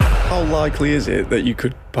How likely is it that you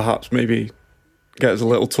could perhaps maybe get us a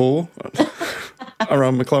little tour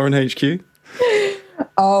around McLaren HQ?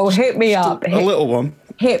 Oh, hit me up. A little one.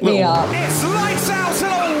 Hit me up. It's lights out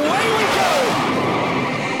and away we go!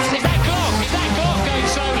 Is that clock going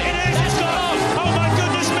slowly? It is, That's it's gone gone off. off! Oh my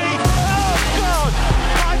goodness me! Oh, God!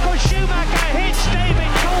 Michael Schumacher hits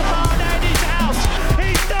David Coulthard and he's out.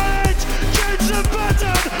 He's done it! Jenson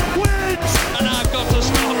Button wins! And I've got to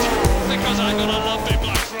stop because I've got a lovely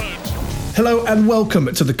black throat. Hello and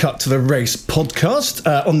welcome to the Cut to the Race podcast.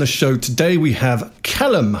 On the show today we have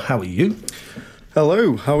Callum. How are you?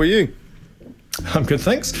 Hello, how are you? I'm good,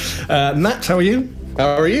 thanks. Matt, how are you?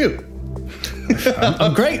 How are you?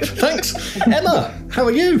 I'm great, thanks. Emma, how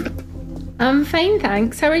are you? I'm fine,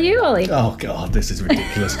 thanks. How are you, Ollie? Oh, God, this is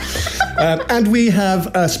ridiculous. And we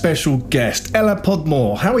have a special guest, Ella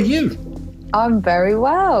Podmore. How are you? I'm very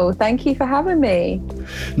well. Thank you for having me.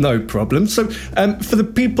 No problem. So, for the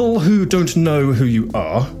people who don't know who you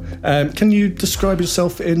are, can you describe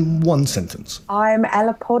yourself in one sentence? I'm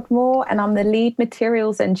Ella Podmore and I'm the lead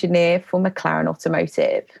materials engineer for McLaren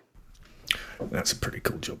Automotive. That's a pretty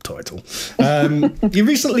cool job title. You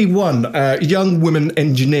recently won Young Women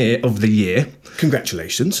Engineer of the Year.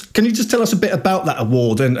 Congratulations. Can you just tell us a bit about that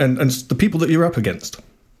award and the people that you're up against?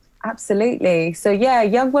 Absolutely. So yeah,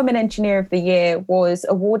 Young Women Engineer of the Year was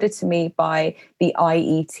awarded to me by the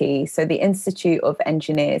IET, so the Institute of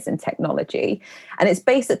Engineers and Technology. And it's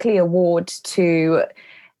basically an award to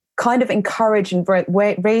kind of encourage and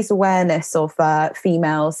raise awareness of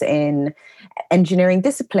females in engineering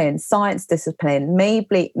disciplines, science discipline,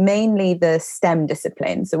 mainly the STEM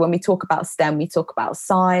disciplines. So when we talk about STEM, we talk about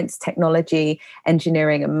science, technology,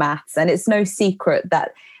 engineering and maths. And it's no secret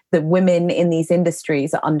that the women in these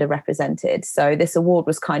industries are underrepresented. So this award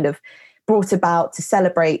was kind of brought about to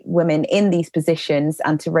celebrate women in these positions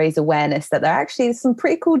and to raise awareness that there are actually some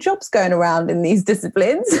pretty cool jobs going around in these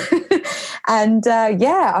disciplines. And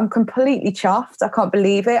yeah, I'm completely chuffed. I can't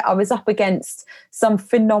believe it. I was up against some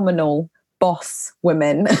phenomenal boss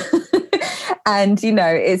women. And, you know,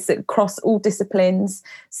 it's across all disciplines.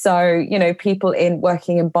 So, you know, people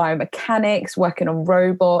working in biomechanics, working on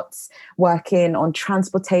robots, working on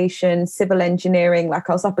transportation, civil engineering.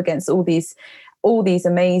 Like I was up against all these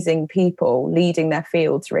amazing people leading their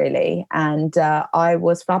fields, really. And I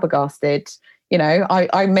was flabbergasted. You know,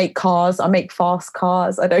 I make cars, I make fast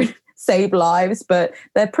cars. I don't save lives, but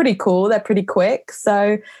they're pretty cool. They're pretty quick.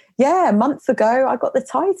 So yeah, a month ago, I got the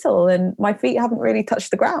title and my feet haven't really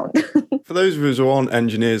touched the ground. For those of us who aren't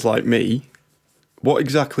engineers like me, what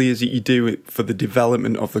exactly is it you do for the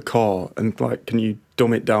development of the car? And like, can you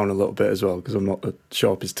dumb it down a little bit as well? Because I'm not the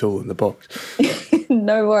sharpest tool in the box.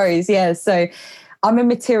 No worries. Yeah. So I'm a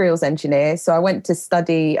materials engineer. So I went to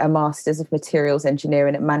study a Master's of Materials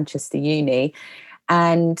Engineering at Manchester Uni.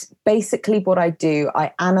 And basically what I do,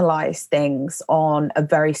 I analyze things on a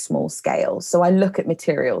very small scale. So I look at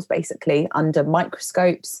materials basically under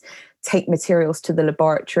microscopes, take materials to the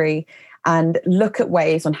laboratory and look at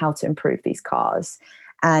ways on how to improve these cars.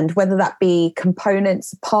 And whether that be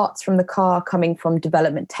components, parts from the car coming from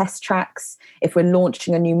development test tracks, if we're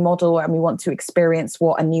launching a new model and we want to experience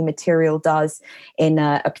what a new material does in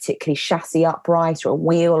a particularly chassis upright or a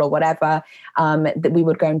wheel or whatever, that we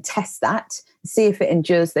would go and test that, see if it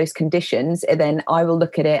endures those conditions. And then I will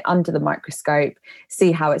look at it under the microscope,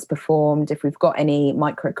 see how it's performed, if we've got any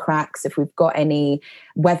micro cracks, if we've got any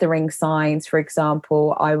weathering signs, for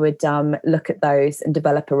example, I would look at those and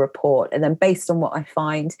develop a report. And then based on what I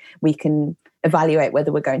find, we can evaluate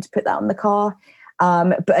whether we're going to put that on the car.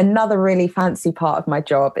 But another really fancy part of my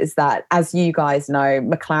job is that, as you guys know,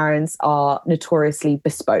 McLaren's are notoriously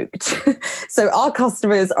bespoke. So our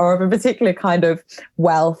customers are of a particular kind of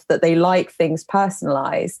wealth that they like things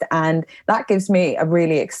personalized. And that gives me a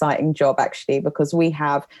really exciting job, actually, because we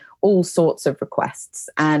have all sorts of requests.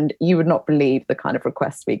 And you would not believe the kind of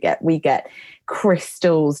requests we get. We get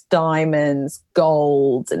crystals, diamonds,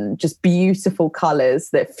 gold, and just beautiful colors,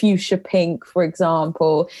 that fuchsia pink, for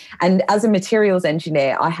example. And as a materials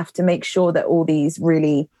engineer, I have to make sure that all these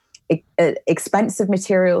really expensive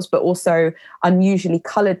materials, but also unusually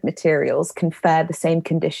colored materials can fare the same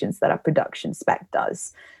conditions that our production spec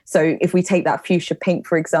does. So if we take that fuchsia pink,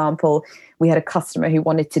 for example, we had a customer who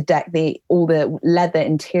wanted to deck all the leather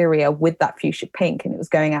interior with that fuchsia pink, and it was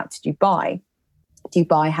going out to Dubai.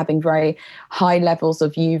 Dubai having very high levels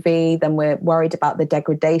of UV, then we're worried about the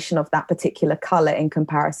degradation of that particular color in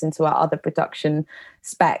comparison to our other production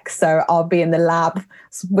specs. So I'll be in the lab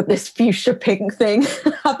with this fuchsia pink thing,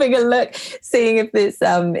 having a look, seeing if this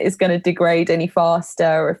is going to degrade any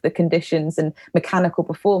faster, or if the conditions and mechanical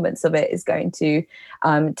performance of it is going to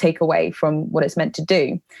take away from what it's meant to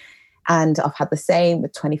do. And I've had the same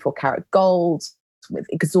with 24 karat gold, with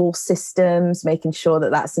exhaust systems, making sure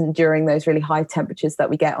that that's enduring those really high temperatures that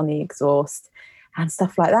we get on the exhaust and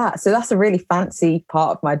stuff like that. So that's a really fancy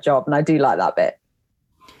part of my job, and I do like that bit.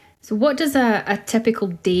 So what does a typical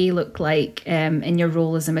day look like in your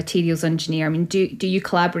role as a materials engineer? I mean, do you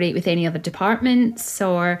collaborate with any other departments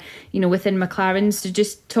or, within McLaren's? So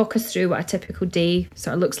just talk us through what a typical day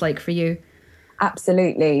sort of looks like for you.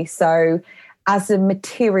 Absolutely. So as a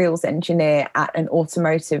materials engineer at an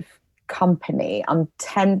automotive company, I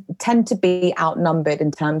tend to be outnumbered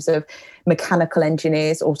in terms of mechanical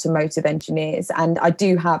engineers, automotive engineers. And I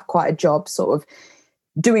do have quite a job sort of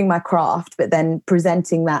doing my craft, but then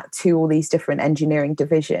presenting that to all these different engineering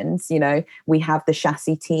divisions. We have the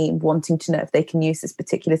chassis team wanting to know if they can use this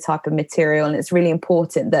particular type of material. And it's really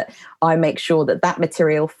important that I make sure that that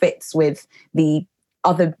material fits with the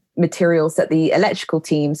other materials that the electrical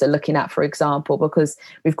teams are looking at, for example, because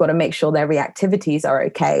we've got to make sure their reactivities are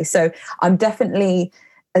okay. So I'm definitely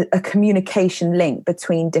a communication link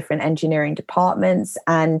between different engineering departments.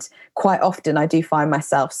 And quite often I do find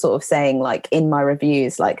myself sort of saying, like, in my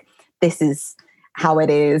reviews, like, this is how it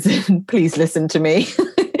is. Please listen to me.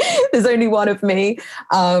 There's only one of me.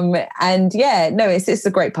 It's a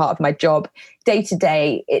great part of my job. Day to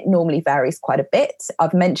day, it normally varies quite a bit.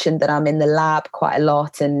 I've mentioned that I'm in the lab quite a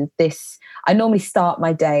lot, and I normally start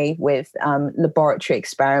my day with laboratory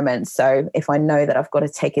experiments. So if I know that I've got to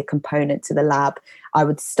take a component to the lab, I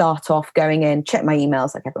would start off going in, check my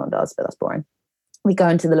emails like everyone does, but that's boring. We go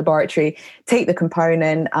into the laboratory, take the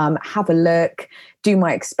component, have a look, do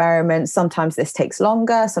my experiment. Sometimes this takes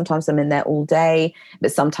longer. Sometimes I'm in there all day,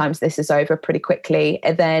 but sometimes this is over pretty quickly.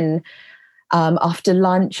 And then after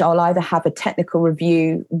lunch, I'll either have a technical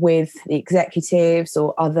review with the executives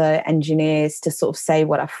or other engineers to sort of say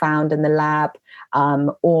what I found in the lab.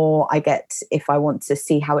 Or if I want to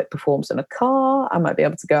see how it performs on a car, I might be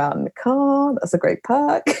able to go out in the car. That's a great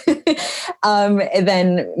perk. And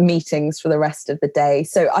then meetings for the rest of the day.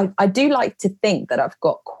 So I do like to think that I've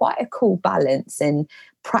got quite a cool balance in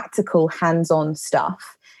practical hands-on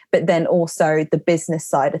stuff, but then also the business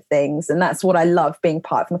side of things. And that's what I love being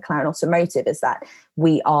part of McLaren Automotive, is that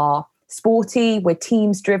we are sporty, we're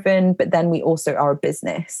teams driven, but then we also are a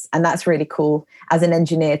business. And that's really cool as an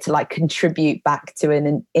engineer to contribute back to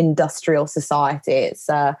an industrial society. It's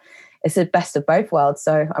the best of both worlds.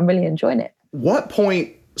 So I'm really enjoying it. What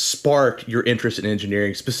point sparked your interest in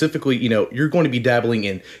engineering? Specifically, you're going to be dabbling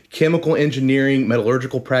in chemical engineering,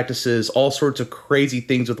 metallurgical practices, all sorts of crazy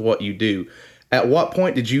things with what you do. At what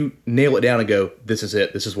point did you nail it down and go, this is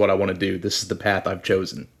it, this is what I want to do, this is the path I've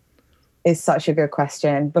chosen? Is such a good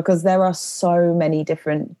question, because there are so many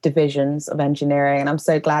different divisions of engineering. And I'm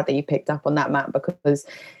so glad that you picked up on that, Matt, because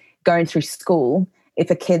going through school, if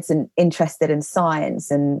a kid's interested in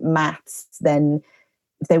science and maths, then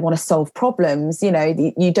if they want to solve problems,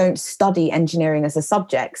 you don't study engineering as a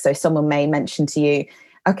subject. So someone may mention to you,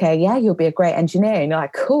 okay, yeah, you'll be a great engineer. And you're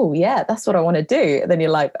like, cool, yeah, that's what I want to do. And then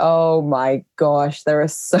you're like, oh my gosh, there are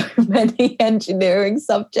so many engineering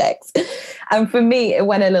subjects. And for me, it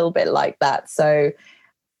went a little bit like that. So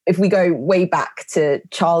if we go way back to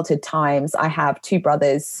childhood times, I have two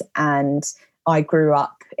brothers, and I grew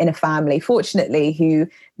up in a family, fortunately, who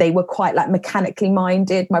they were quite mechanically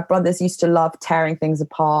minded. My brothers used to love tearing things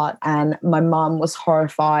apart, and my mum was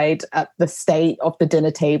horrified at the state of the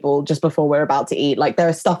dinner table just before we're about to eat. There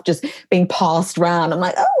was stuff just being passed around. I'm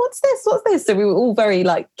like, oh, what's this? So we were all very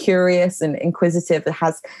curious and inquisitive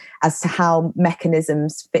as to how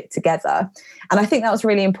mechanisms fit together. And I think that was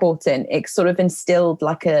really important. It sort of instilled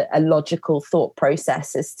a logical thought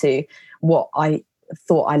process as to what I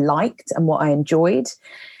thought I liked and what I enjoyed.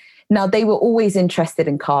 Now, they were always interested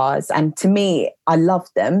in cars, and to me, I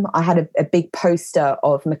loved them. I had a big poster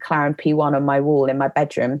of McLaren P1 on my wall in my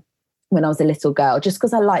bedroom when I was a little girl, just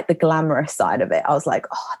because I liked the glamorous side of it. I was like,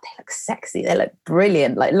 oh, they look sexy, they look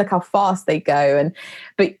brilliant, look how fast they go.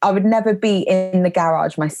 But I would never be in the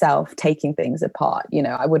garage myself taking things apart.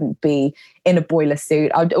 I wouldn't be in a boiler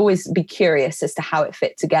suit. I would always be curious as to how it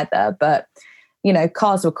fit together. But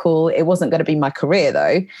cars were cool. It wasn't going to be my career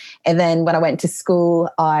though. And then when I went to school,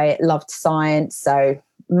 I loved science. So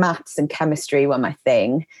maths and chemistry were my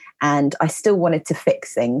thing. And I still wanted to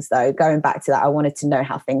fix things though. Going back to that, I wanted to know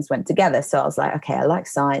how things went together. So I was like, okay, I like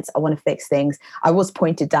science. I want to fix things. I was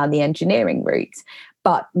pointed down the engineering route,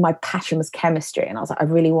 but my passion was chemistry. And I was like, I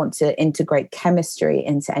really want to integrate chemistry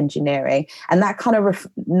into engineering. And that kind of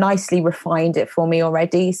nicely refined it for me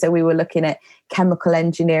already. So we were looking at chemical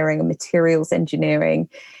engineering and materials engineering.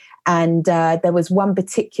 And there was one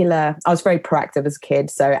particular, I was very proactive as a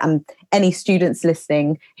kid. So, and any students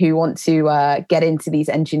listening who want to get into these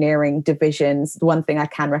engineering divisions, the one thing I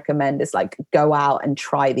can recommend is like go out and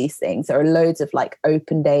try these things. There are loads of like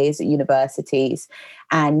open days at universities.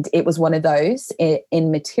 And it was one of those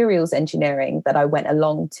in materials engineering that I went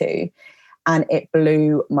along to. And it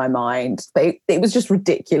blew my mind. But it was just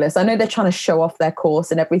ridiculous. I know they're trying to show off their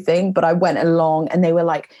course and everything, but I went along and they were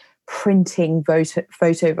like, printing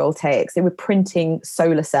photovoltaics. They were printing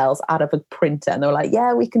solar cells out of a printer, and they were like,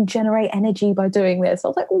 yeah, we can generate energy by doing this. I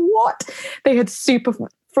was like, what? They had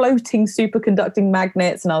floating superconducting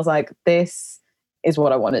magnets, and I was like, this is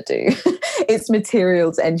what I want to do. It's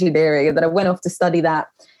materials engineering. And then I went off to study that,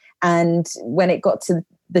 and when it got to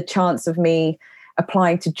the chance of me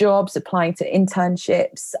applying to jobs, applying to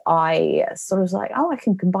internships, I sort of was like, oh, I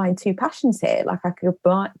can combine two passions here. Like I could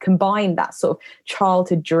combine that sort of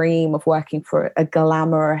childhood dream of working for a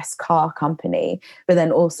glamorous car company, but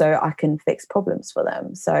then also I can fix problems for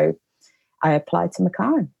them. So I applied to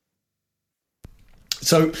McLaren.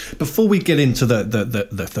 So before we get into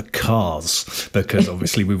the cars, because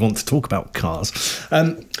obviously we want to talk about cars,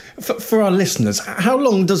 for our listeners, how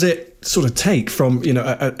long does it sort of take from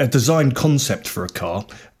a design concept for a car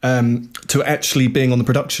to actually being on the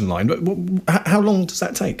production line? How long does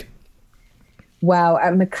that take? Well,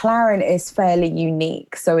 McLaren is fairly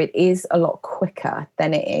unique, so it is a lot quicker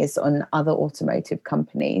than it is on other automotive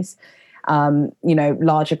companies.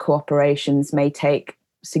 Larger corporations may take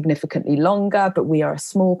significantly longer, but we are a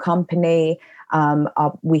small company.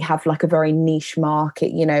 We have like a very niche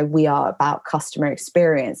market. We are about customer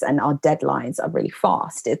experience, and our deadlines are really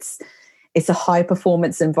fast. It's a high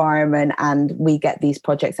performance environment, and we get these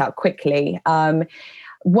projects out quickly. The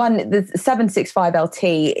 765 LT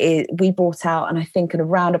we brought out, and I think in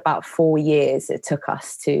around about 4 years it took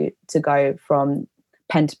us to go from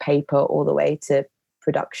pen to paper all the way to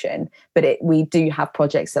production, but we do have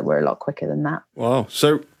projects that were a lot quicker than that. Wow.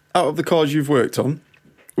 So out of the cars you've worked on,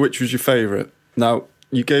 which was your favourite? Now,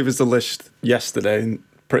 you gave us the list yesterday, and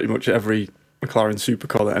pretty much every McLaren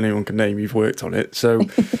supercar that anyone can name, you've worked on it. So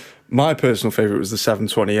my personal favourite was the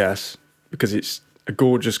 720S, because it's a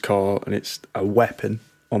gorgeous car and it's a weapon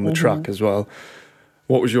on the track as well.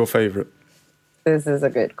 What was your favourite? This is a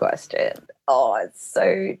good question. Oh, it's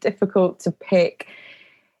so difficult to pick.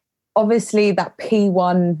 Obviously, that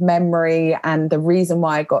P1 memory, and the reason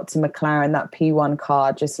why I got to McLaren, that P1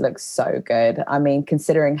 car just looks so good. I mean,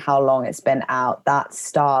 considering how long it's been out, that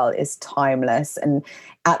style is timeless. And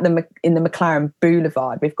in the McLaren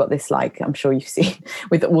Boulevard, we've got this, like, I'm sure you've seen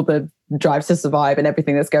with all the Drive to Survive and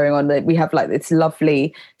everything that's going on, that we have like this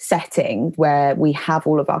lovely setting where we have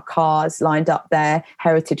all of our cars lined up there,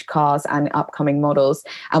 heritage cars and upcoming models,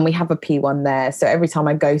 and we have a P1 there. So every time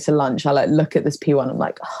I go to lunch, I like look at this P1, I'm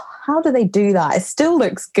like, oh, how do they do that? It still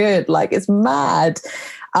looks good. Like, it's mad.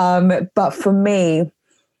 But for me,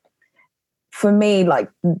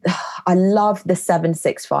 like, I love the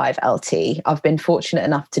 765 LT. I've been fortunate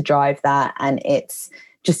enough to drive that, and it's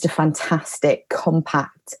just a fantastic,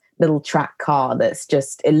 compact little track car that's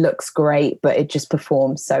just, it looks great, but it just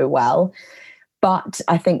performs so well. But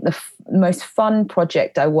I think the most fun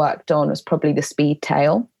project I worked on was probably the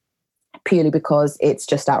Speedtail, purely because it's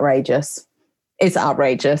just outrageous. It's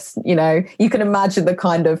outrageous. You can imagine the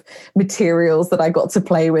kind of materials that I got to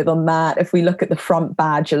play with on that. If we look at the front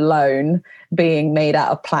badge alone being made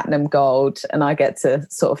out of platinum gold, and I get to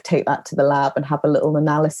sort of take that to the lab and have a little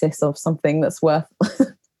analysis of something that's worth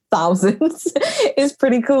thousands, is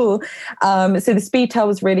pretty cool. So the Speedtail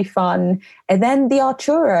was really fun. And then the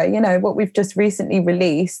Artura, what we've just recently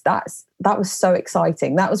released, that was so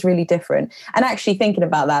exciting. That was really different. And actually thinking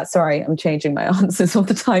about that, sorry, I'm changing my answers all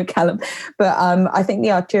the time, Callum. But I think the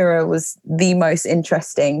Artura was the most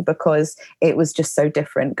interesting because it was just so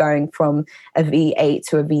different, going from a V8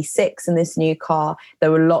 to a V6 in this new car.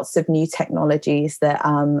 There were lots of new technologies that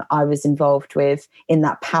I was involved with in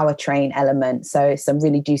that powertrain element. So some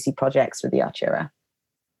really juicy projects with the Artura.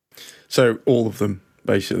 So all of them,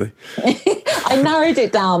 basically. I narrowed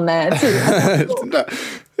it down there too.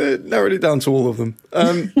 Narrowed it down to all of them.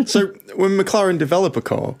 So when McLaren develop a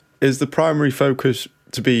car, is the primary focus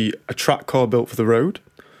to be a track car built for the road,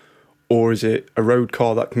 or is it a road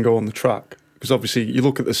car that can go on the track? Because obviously you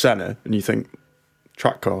look at the Senna and you think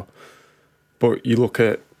track car, but you look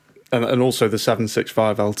at, and also the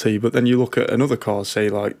 765 LT, but then you look at another car, say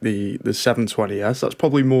like the 720S, that's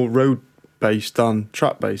probably more road based than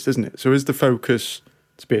track based, isn't it? So is the focus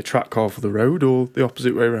to be a track car for the road, or the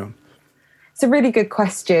opposite way around? It's a really good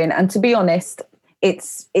question. And to be honest,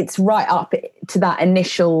 it's right up to that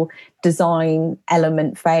initial design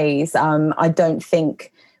element phase. I don't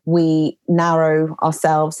think we narrow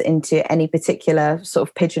ourselves into any particular sort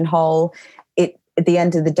of pigeonhole. At the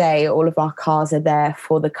end of the day, all of our cars are there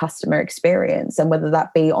for the customer experience. And whether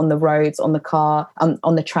that be on the roads, on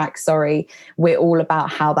the track, we're all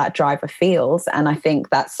about how that driver feels. And I think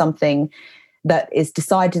that's something that is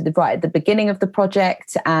decided right at the beginning of the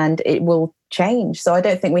project, and it will change. So I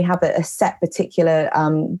don't think we have a set particular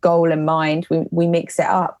goal in mind. We mix it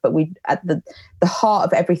up, but we at the heart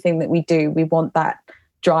of everything that we do, we want that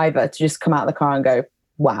driver to just come out of the car and go,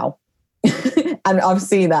 wow. And I've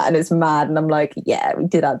seen that and it's mad. And I'm like, yeah, we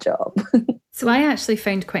did our job. So I actually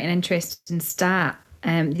found quite an interesting stat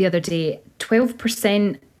the other day.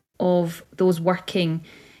 12% of those working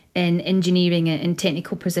in engineering and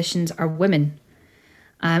technical positions are women.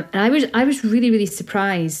 And I was really, really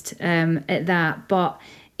surprised at that. But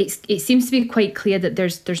it seems to be quite clear that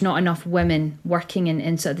there's not enough women working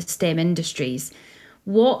in sort of the STEM industries.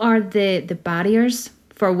 What are the barriers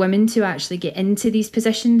for women to actually get into these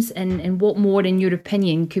positions, and what more, in your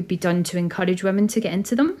opinion, could be done to encourage women to get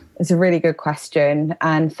into them? It's a really good question.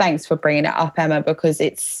 And thanks for bringing it up, Emma, because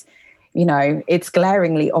it's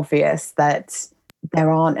glaringly obvious that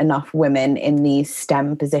there aren't enough women in these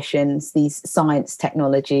STEM positions, these science,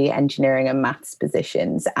 technology, engineering and maths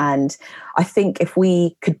positions. And I think if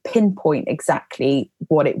we could pinpoint exactly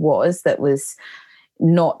what it was that was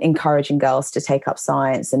not encouraging girls to take up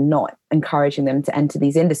science and not encouraging them to enter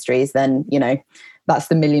these industries, then, that's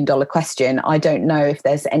the $1 million question. I don't know if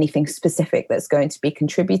there's anything specific that's going to be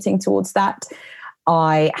contributing towards that.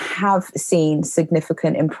 I have seen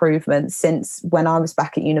significant improvements since when I was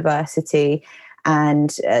back at university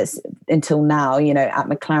and until now, at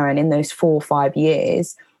McLaren. In those 4 or 5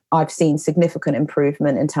 years, I've seen significant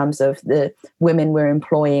improvement in terms of the women we're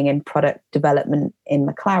employing in product development in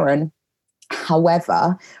McLaren.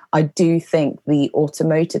 However, I do think the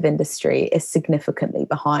automotive industry is significantly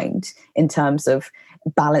behind in terms of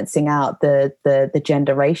balancing out the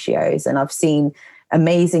gender ratios. And I've seen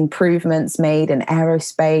amazing improvements made in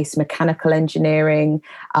aerospace, mechanical engineering,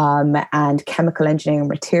 and chemical engineering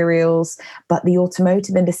materials. But the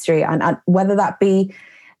automotive industry, and whether that be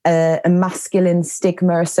a masculine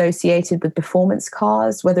stigma associated with performance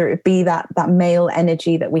cars, whether it be that male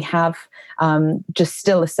energy that we have just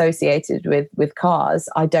still associated with cars,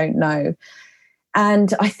 I don't know.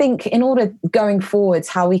 And I think in order going forwards,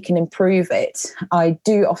 how we can improve it, I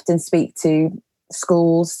do often speak to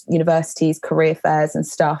schools, universities, career fairs and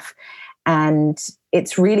stuff. And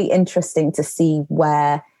it's really interesting to see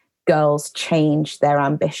where girls change their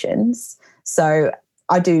ambitions. So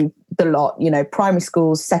I do the lot, primary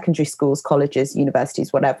schools, secondary schools, colleges,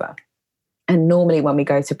 universities, whatever. And normally when we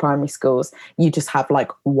go to primary schools, you just have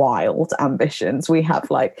like wild ambitions. We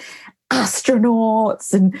have like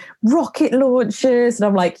astronauts and rocket launchers. And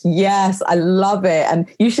I'm like, yes, I love it. And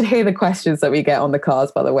you should hear the questions that we get on the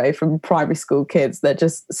cars, by the way, from primary school kids. They're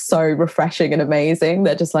just so refreshing and amazing.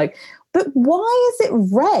 They're just like, but why is it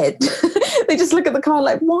red? They just look at the car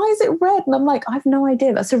like, why is it red? And I'm like, I have no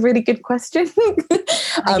idea. That's a really good question.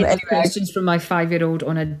 I get questions from my 5-year-old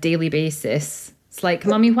on a daily basis. It's like,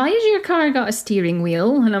 Mummy, why has your car got a steering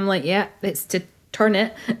wheel? And I'm like, yeah, it's to turn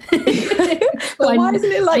it. But why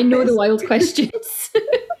isn't it like I know this? The wild questions.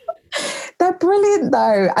 They're brilliant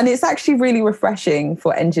though. And it's actually really refreshing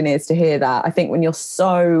for engineers to hear that. I think when you're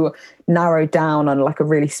so narrowed down on like a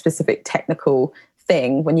really specific technical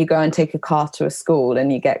thing, when you go and take a car to a school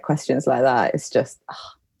and you get questions like that, it's just,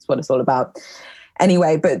 it's what it's all about.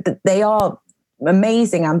 Anyway, but they are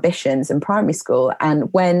amazing ambitions in primary school.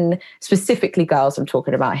 And when specifically girls I'm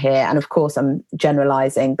talking about here, and of course I'm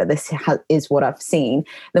generalizing, but this is what I've seen,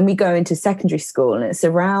 then we go into secondary school and it's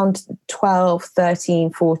around 12,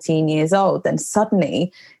 13, 14 years old, then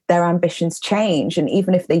suddenly their ambitions change. And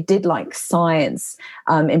even if they did like science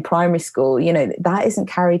in primary school, that isn't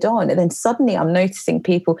carried on. And then suddenly I'm noticing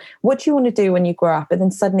people, what do you want to do when you grow up? And then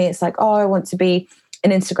suddenly it's like, oh, I want to be an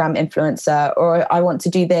Instagram influencer, or I want to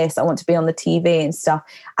do this, I want to be on the TV and stuff.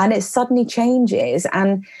 And it suddenly changes.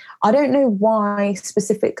 And I don't know why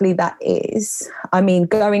specifically that is. I mean,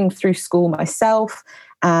 going through school myself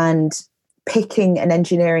and picking an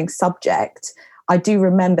engineering subject, I do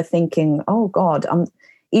remember thinking, oh God,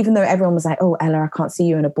 even though everyone was like, oh, Ella, I can't see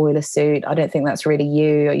you in a boiler suit. I don't think that's really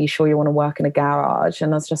you. Are you sure you want to work in a garage?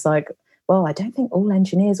 And I was just like, well, I don't think all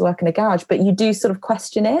engineers work in a garage, but you do sort of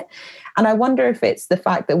question it. And I wonder if it's the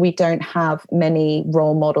fact that we don't have many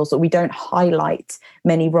role models, or we don't highlight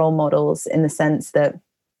many role models, in the sense that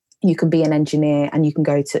you can be an engineer and you can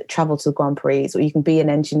travel to the Grand Prix, or you can be an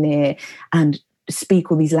engineer and speak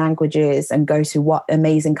all these languages and go to what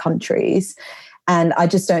amazing countries. And I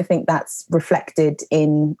just don't think that's reflected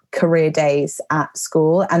in career days at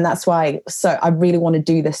school. And that's why I really want to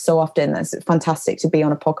do this so often. It's fantastic to be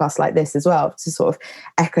on a podcast like this as well, to sort of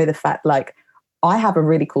echo the fact, like, I have a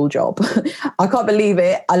really cool job. I can't believe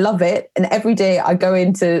it. I love it. And every day I go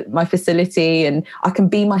into my facility and I can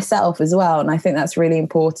be myself as well. And I think that's really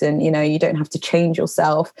important. You know, you don't have to change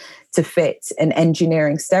yourself to fit an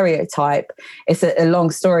engineering stereotype. It's a long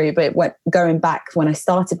story, but going back when I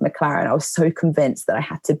started McLaren, I was so convinced that I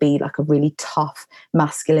had to be like a really tough,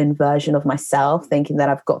 masculine version of myself, thinking that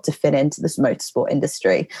I've got to fit into this motorsport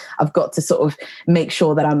industry. I've got to sort of make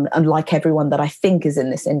sure that I'm like everyone that I think is in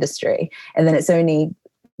this industry. And then it's only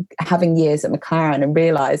having years at McLaren and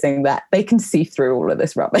realizing that they can see through all of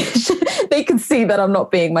this rubbish. They can see that I'm not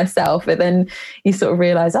being myself. And then you sort of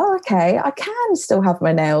realize, oh, okay, I can still have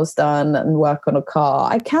my nails done and work on a car.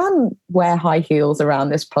 I can wear high heels around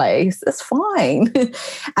this place. That's fine.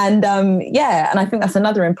 And and I think that's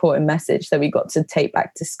another important message that we got to take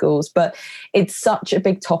back to schools. But it's such a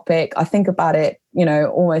big topic. I think about it, you know,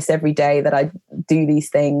 almost every day that I do these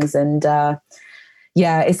things. And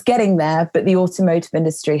it's getting there, but the automotive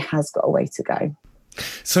industry has got a way to go.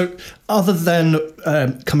 So other than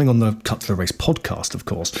coming on the Cut to the Race podcast, of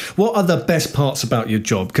course, what are the best parts about your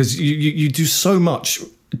job? Because you do so much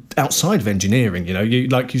outside of engineering, you know,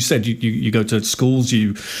 like you said, you go to schools,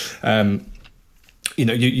 you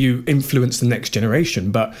influence the next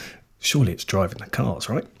generation, but surely it's driving the cars,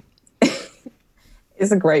 right?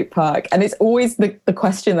 It's a great perk. And it's always the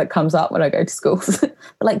question that comes up when I go to schools.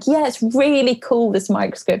 Like, yeah, it's really cool, this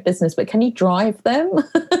microscope business, but can you drive them?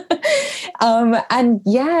 And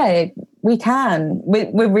yeah, we can.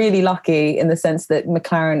 We're really lucky in the sense that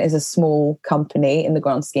McLaren is a small company in the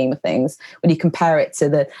grand scheme of things. When you compare it to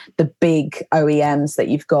the big OEMs that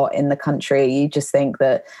you've got in the country, you just think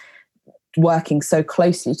that working so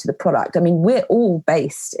closely to the product. I mean, we're all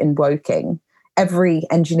based in Woking. Every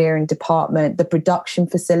engineering department, the production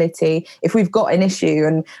facility, if we've got an issue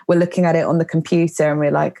and we're looking at it on the computer and we're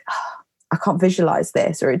like, oh, I can't visualize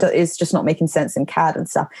this, or it's just not making sense in CAD and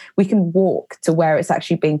stuff, we can walk to where it's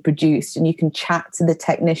actually being produced and you can chat to the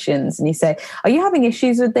technicians and you say, are you having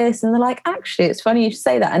issues with this? And they're like, actually, it's funny you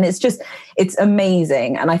say that. And it's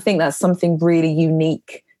amazing. And I think that's something really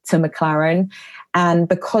unique to McLaren. And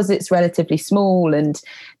because it's relatively small and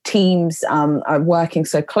teams are working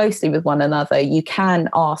so closely with one another, you can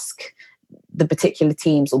ask the particular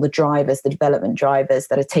teams or the drivers, the development drivers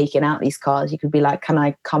that are taking out these cars. You could be like, can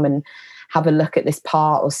I come and have a look at this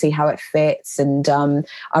part or see how it fits? And I'm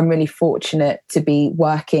really fortunate to be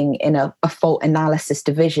working in a fault analysis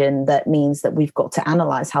division. That means that we've got to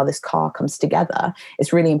analyze how this car comes together.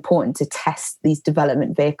 It's really important to test these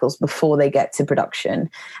development vehicles before they get to production.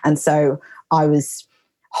 And so I was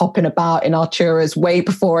hopping about in Arturas way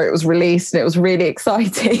before it was released, and it was really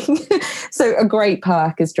exciting. So a great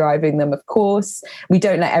perk is driving them, of course. We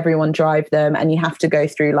don't let everyone drive them, and you have to go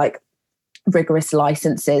through like rigorous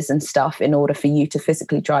licenses and stuff in order for you to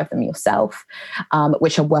physically drive them yourself,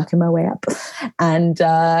 which I'm working my way up. And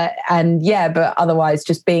but otherwise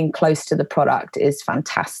just being close to the product is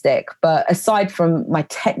fantastic. But aside from my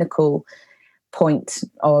technical point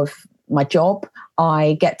of my job,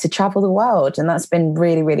 I get to travel the world, and that's been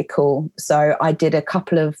really, really cool. So I did a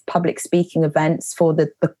couple of public speaking events for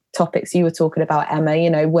the topics you were talking about, Emma, you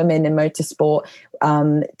know, women in motorsport,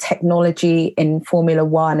 technology in Formula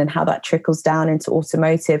One and how that trickles down into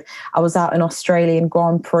automotive. I was out in Australian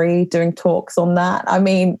Grand Prix doing talks on that. I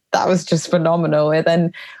mean, that was just phenomenal. And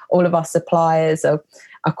then all of our suppliers are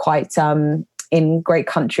quite in great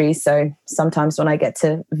countries. So sometimes when I get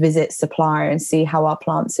to visit supplier and see how our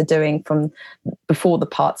plants are doing from before the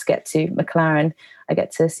parts get to McLaren, I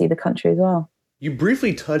get to see the country as well. You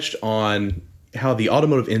briefly touched on how the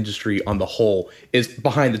automotive industry on the whole is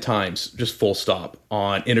behind the times, just full stop,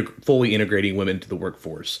 on fully integrating women to the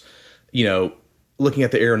workforce. You know, looking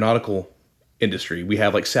at the aeronautical industry, we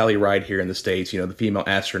have like Sally Ride here in the States, you know, the female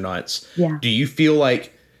astronauts. Yeah. Do you feel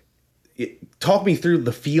like, talk me through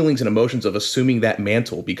the feelings and emotions of assuming that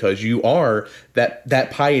mantle, because you are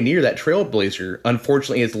that pioneer, that trailblazer.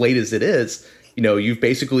 Unfortunately, as late as it is, you know, you've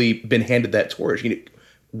basically been handed that torch. You know,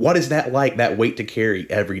 what is that like, that weight to carry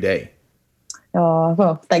every day? Oh,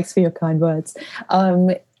 well, thanks for your kind words.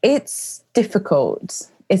 It's difficult.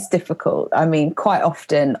 It's difficult. I mean, quite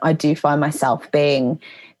often I do find myself being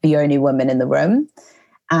the only woman in the room,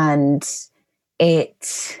 and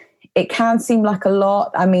it can seem like a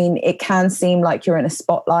lot. I mean, it can seem like you're in a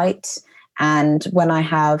spotlight. And when I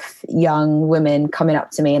have young women coming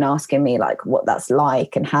up to me and asking me like what that's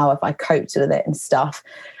like and how have I coped with it and stuff,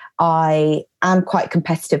 I am quite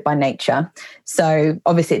competitive by nature. So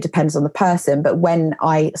obviously it depends on the person. But when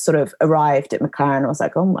I sort of arrived at McLaren, I was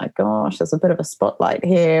like, oh my gosh, there's a bit of a spotlight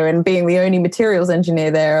here. And being the only materials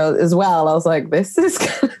engineer there as well, I was like, this is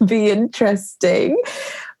going to be interesting.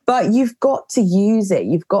 But you've got to use it.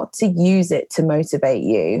 You've got to use it to motivate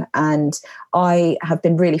you. And I have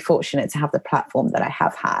been really fortunate to have the platform that I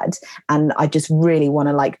have had. And I just really want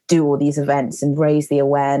to like do all these events and raise the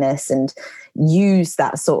awareness and use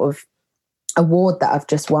that sort of award that I've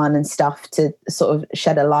just won and stuff to sort of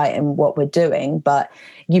shed a light in what we're doing. But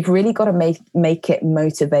you've really got to make it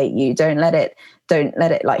motivate you. Don't let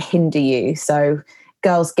it like hinder you. So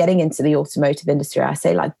girls getting into the automotive industry, I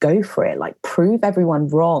say, like, go for it, like prove everyone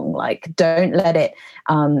wrong, like don't let it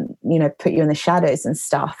put you in the shadows and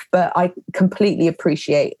stuff. But I completely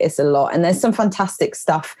appreciate this a lot, and there's some fantastic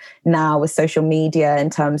stuff now with social media in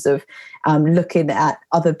terms of looking at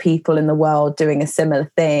other people in the world doing a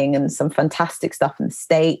similar thing, and some fantastic stuff in the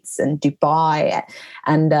States and Dubai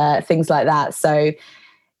and things like that. So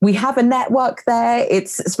we have a network there.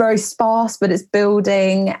 It's very sparse, but it's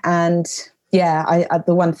building. And yeah, I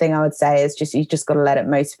the one thing I would say is you just got to let it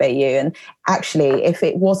motivate you. And actually, if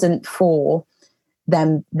it wasn't for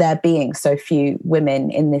them there being so few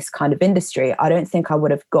women in this kind of industry, I don't think I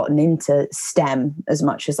would have gotten into STEM as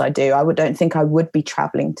much as I do. Don't think I would be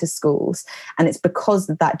traveling to schools. And it's because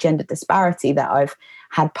of that gender disparity that I've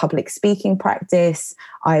had public speaking practice.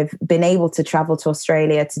 I've been able to travel to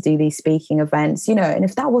Australia to do these speaking events, and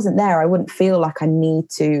if that wasn't there, I wouldn't feel like I need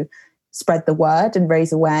to spread the word and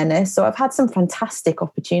raise awareness. So I've had some fantastic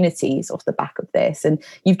opportunities off the back of this, and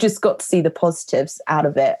you've just got to see the positives out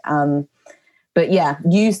of it. But yeah,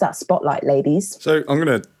 use that spotlight, ladies. So I'm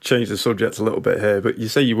going to change the subject a little bit here, but you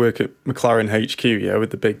say you work at McLaren HQ, yeah,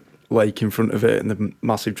 with the big lake in front of it and the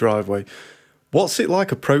massive driveway. What's it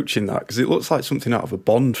like approaching that? Because it looks like something out of a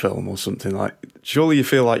Bond film or something. Like, surely you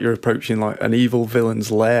feel like you're approaching like an evil villain's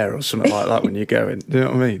lair or something like that when you go in. Do you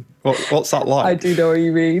know what I mean? What's that like? I do know what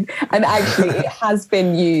you mean. And actually, it has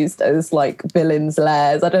been used as like villains'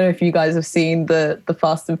 lairs. I don't know if you guys have seen the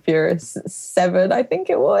Fast and Furious 7, I think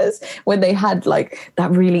it was, when they had like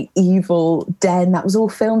that really evil den that was all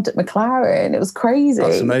filmed at McLaren. It was crazy.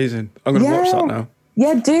 That's amazing. I'm going to watch that now.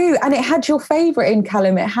 Yeah, do. And it had your favourite in,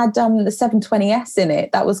 Callum. It had the 720S in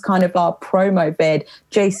it. That was kind of our promo vid.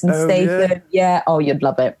 Jason Statham. Yeah. Oh, you'd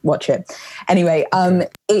love it. Watch it. Anyway,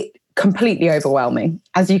 it completely overwhelming,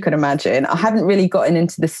 as you can imagine. I haven't really gotten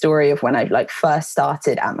into the story of when I like first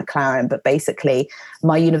started at McLaren, but basically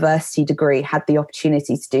my university degree had the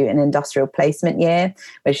opportunity to do an industrial placement year,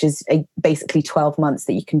 which is basically 12 months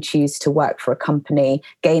that you can choose to work for a company,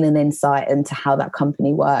 gain an insight into how that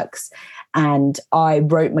company works. And I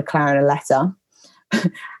wrote McLaren a letter.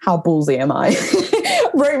 How ballsy am I?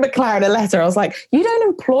 Wrote McLaren a letter. I was like, you don't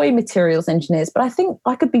employ materials engineers, but I think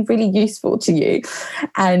I could be really useful to you.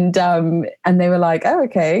 And they were like, oh,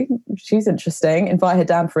 okay, she's interesting. Invite her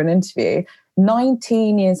down for an interview.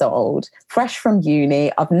 19 years old, fresh from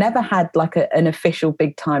uni. I've never had like an official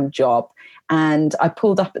big time job. And I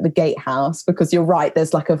pulled up at the gatehouse because you're right,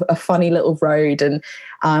 there's like a funny little road. And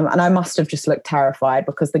I must have just looked terrified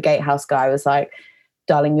because the gatehouse guy was like,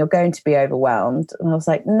 darling, you're going to be overwhelmed. And I was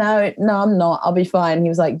like, no, I'm not. I'll be fine. He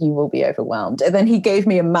was like, you will be overwhelmed. And then he gave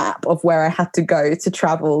me a map of where I had to go to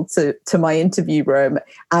travel to my interview room.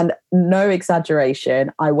 And no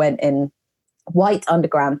exaggeration, I went in white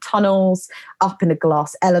underground tunnels, up in a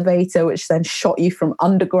glass elevator, which then shot you from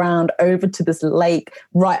underground over to this lake,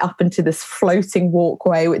 right up into this floating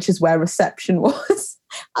walkway, which is where reception was.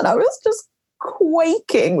 And I was just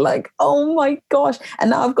quaking, like, oh my gosh.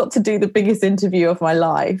 And now I've got to do the biggest interview of my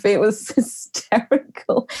life. It was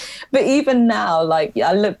hysterical. But even now, like,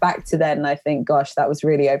 I look back to then and I think, gosh, that was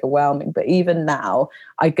really overwhelming. But even now,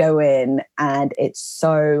 I go in and it's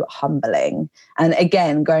so humbling. And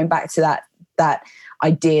again, going back to that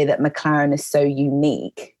idea that McLaren is so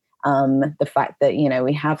unique, the fact that,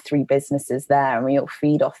 we have 3 businesses there and we all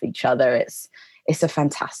feed off each other, it's a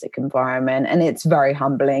fantastic environment and it's very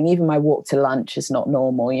humbling. Even my walk to lunch is not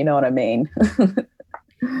normal, you know what I mean?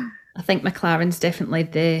 I think McLaren's definitely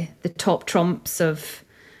the top trumps of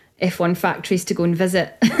F1 factories to go and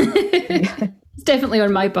visit. It's definitely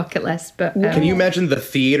on my bucket list. But can you imagine the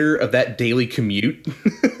theater of that daily commute?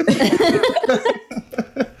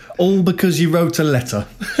 All because you wrote a letter.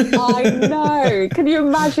 I know. Can you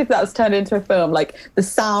imagine if that was turned into a film? Like the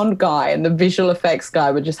sound guy and the visual effects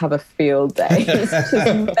guy would just have a field day. It's just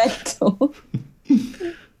mental.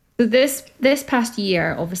 So this past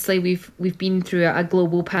year, obviously, we've been through a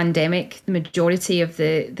global pandemic. The majority of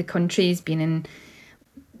the country's been in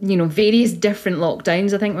various different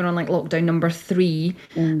lockdowns. I think we're on like lockdown number 3.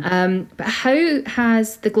 But how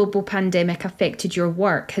has the global pandemic affected your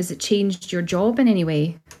work? Has it changed your job in any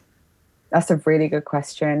way? That's a really good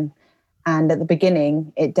question. And at the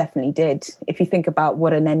beginning, it definitely did. If you think about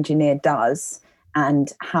what an engineer does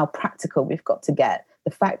and how practical we've got to get,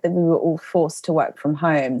 the fact that we were all forced to work from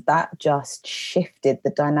home, that just shifted the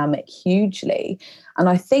dynamic hugely. And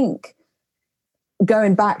I think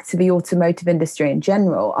going back to the automotive industry in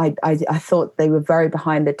general, I thought they were very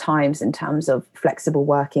behind the times in terms of flexible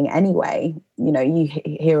working anyway. You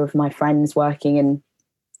hear of my friends working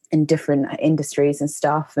in different industries and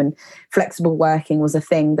stuff, and flexible working was a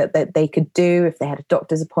thing that they could do. If they had a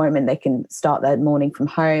doctor's appointment, they can start their morning from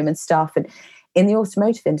home and stuff. And in the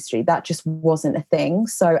automotive industry, that just wasn't a thing.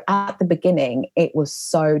 So at the beginning, it was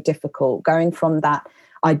so difficult going from that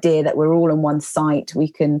idea that we're all on one site. We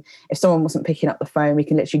can, if someone wasn't picking up the phone, we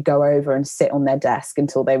can literally go over and sit on their desk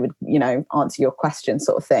until they would, answer your question,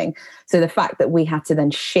 sort of thing. So the fact that we had to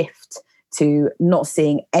then shift to not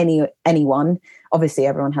seeing anyone. Obviously,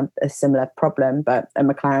 everyone had a similar problem, but at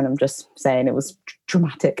McLaren, I'm just saying it was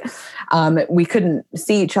dramatic. We couldn't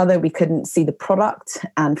see each other. We couldn't see the product.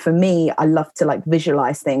 And for me, I love to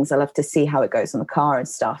visualize things. I love to see how it goes on the car and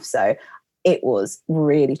stuff. So it was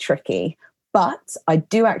really tricky. But I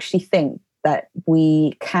do actually think that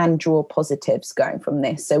we can draw positives going from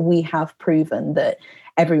this. So we have proven that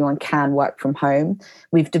everyone can work from home.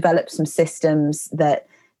 We've developed some systems that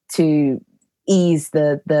to ease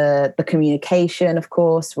the communication. Of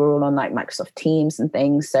course, we're all on Microsoft Teams and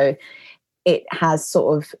things. So it has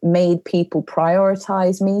sort of made people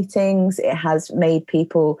prioritize meetings. It has made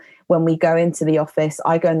people, when we go into the office,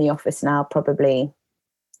 I go in the office now probably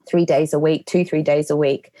 3 days a week, 2-3 days a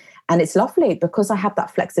week. And it's lovely because I have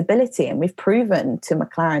that flexibility, and we've proven to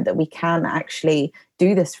McLaren that we can actually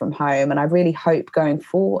do this from home. And I really hope going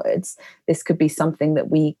forwards, this could be something that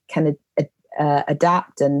we can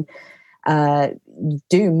adapt and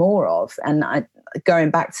do more of. And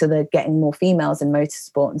going back to the getting more females in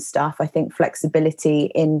motorsport and stuff, I think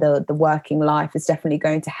flexibility in the working life is definitely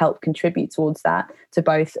going to help contribute towards that, to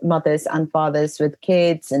both mothers and fathers with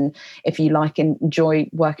kids. And if you enjoy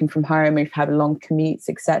working from home, if you have long commutes,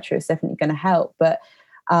 etc., it's definitely going to help. But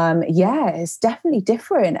it's definitely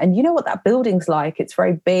different. And you know what that building's like? It's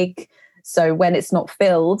very big. So when it's not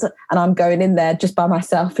filled and I'm going in there just by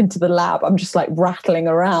myself into the lab, I'm just rattling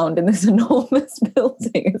around in this enormous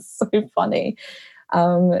building. It's so funny.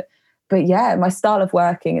 But yeah, my style of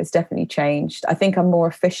working has definitely changed. I think I'm more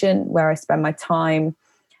efficient where I spend my time,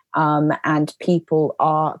 and people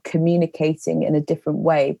are communicating in a different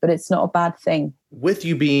way, but it's not a bad thing. With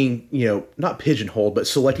you being, not pigeonholed, but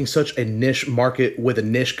selecting such a niche market with a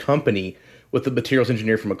niche company, with the materials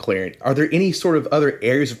engineer from McLaren, are there any sort of other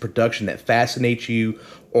areas of production that fascinate you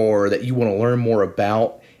or that you want to learn more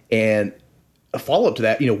about? And a follow-up to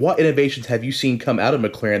that, what innovations have you seen come out of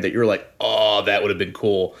McLaren that you're like, oh, that would have been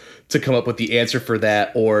cool to come up with the answer for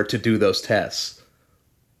that or to do those tests?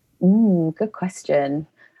 Good question.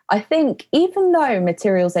 I think even though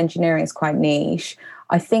materials engineering is quite niche,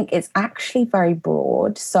 I think it's actually very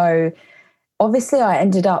broad. So obviously, I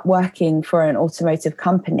ended up working for an automotive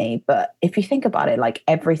company, but if you think about it,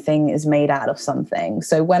 everything is made out of something.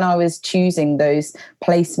 So when I was choosing those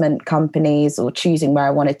placement companies or choosing where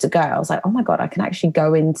I wanted to go, I was like, oh my God, I can actually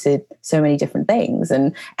go into so many different things.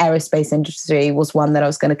 And aerospace industry was one that I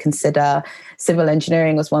was going to consider. Civil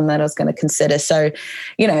engineering was one that I was going to consider. So,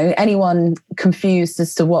 anyone confused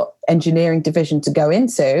as to what engineering division to go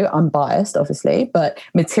into, I'm biased, obviously, but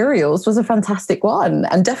materials was a fantastic one,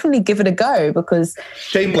 and definitely give it a go because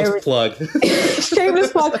shameless plug.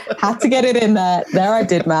 Shameless plug. Had to get it in there. There I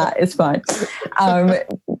did, Matt. It's fine.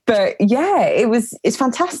 But yeah, it's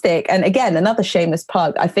fantastic. And again, another shameless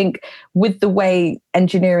plug. I think with the way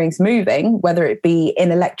engineering's moving, whether it be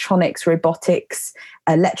in electronics, robotics,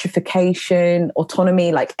 electrification,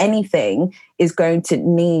 autonomy, anything is going to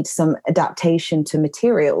need some adaptation to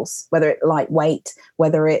materials, whether it's lightweight,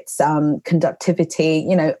 whether it's conductivity,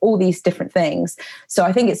 all these different things. So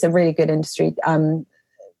I think it's a really good industry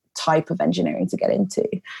type of engineering to get into.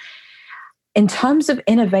 In terms of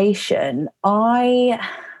innovation,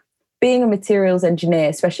 being a materials engineer,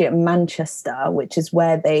 especially at Manchester, which is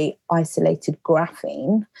where they isolated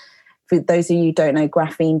graphene. For those of you who don't know,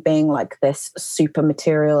 graphene being this super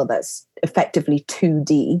material that's effectively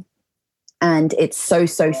 2D, and it's so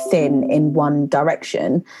thin in one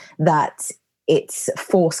direction that its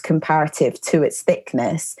force comparative to its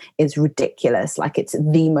thickness is ridiculous. Like, it's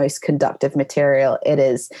the most conductive material. It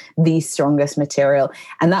is the strongest material.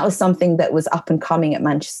 And that was something that was up and coming at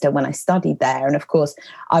Manchester when I studied there. And of course,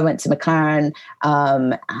 I went to McLaren,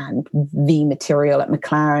 and the material at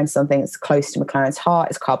McLaren, something that's close to McLaren's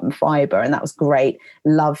heart, is carbon fiber. And that was great.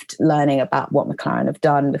 Loved learning about what McLaren have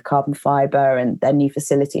done with carbon fiber, and their new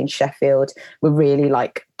facility in Sheffield were really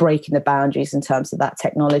like breaking the boundaries in terms of that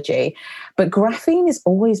technology. But graphene has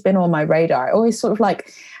always been on my radar. I always sort of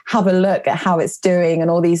like have a look at how it's doing and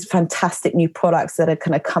all these fantastic new products that are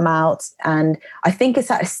going to come out. And I think it's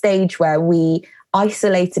at a stage where we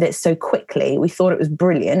isolated it so quickly. We thought it was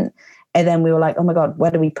brilliant. And then we were like, oh my God, where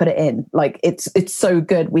do we put it in? Like, it's so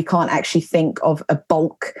good. We can't actually think of a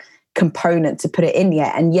bulk component to put it in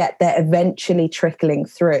yet, and yet they're eventually trickling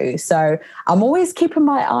through. So I'm always keeping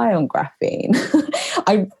my eye on graphene.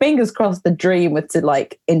 I fingers crossed the dream was to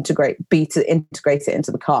like integrate it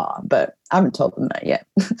into the car, but I haven't told them that yet.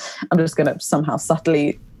 I'm just going to somehow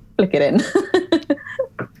subtly flick it in.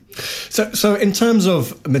 So in terms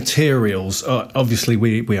of materials, obviously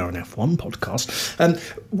we are an F1 podcast, and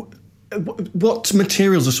what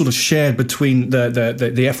materials are sort of shared between the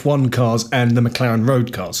F1 cars and the McLaren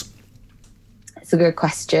road cars? It's a good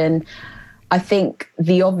question. I think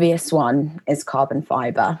the obvious one is carbon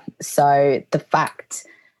fiber. So the fact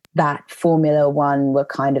that Formula One were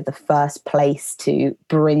kind of the first place to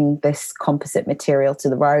bring this composite material to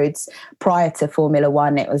the roads. Prior to Formula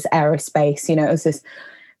One, it was aerospace. You know, it was this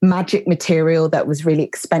magic material that was really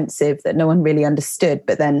expensive that no one really understood.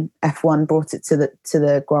 But then F1 brought it to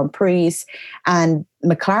the Grand Prix, and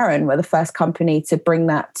McLaren were the first company to bring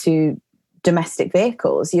that to domestic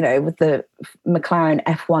vehicles. You know, with the McLaren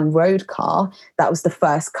F1 road car, that was the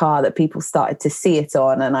first car that people started to see it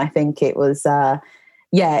on. And I think it was,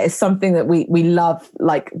 it's something that we love.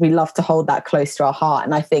 Like, we love to hold that close to our heart.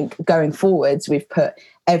 And I think going forwards, we've put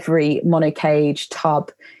every monocage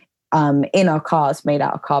tub in our cars made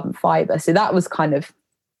out of carbon fiber. So that was kind of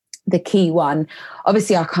the key one.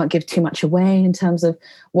 Obviously, I can't give too much away in terms of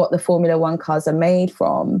what the Formula One cars are made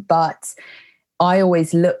from, but I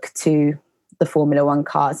always look to the Formula One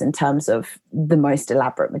cars in terms of the most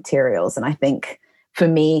elaborate materials. And I think for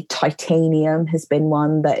me, titanium has been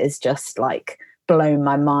one that is just like blown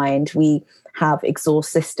my mind. We have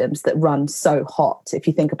exhaust systems that run so hot. If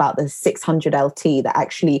you think about the 600 LT that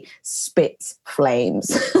actually spits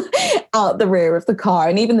flames out the rear of the car,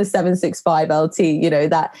 and even the 765 LT, you know,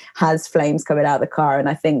 that has flames coming out of the car. And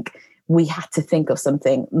I think we had to think of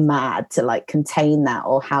something mad to like contain that,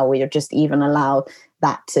 or how we just even allow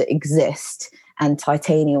that to exist. And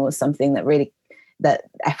titanium was something that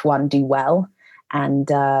F1 do well. And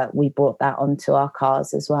we brought that onto our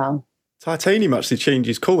cars as well. Titanium actually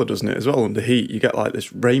changes colour, doesn't it, as well, under heat? You get like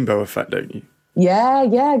this rainbow effect, don't you?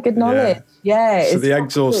 Yeah, good knowledge. Yeah. So the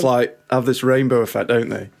exhausts like have this rainbow effect, don't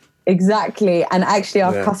they? Exactly. And actually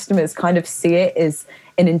our customers kind of see it as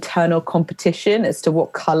an internal competition as to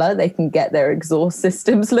what color they can get their exhaust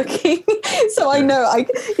systems looking. So I know, I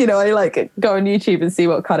like go on YouTube and see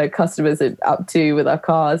what kind of customers are up to with our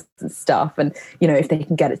cars and stuff. And, you know, if they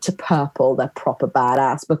can get it to purple, they're proper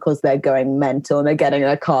badass because they're going mental and they're getting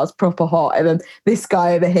their cars proper hot. And then this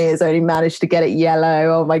guy over here has only managed to get it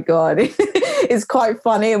yellow. Oh my God. It's quite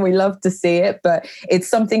funny and we love to see it, but it's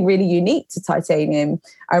something really unique to titanium.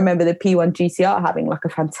 I remember the P1 GTR having like a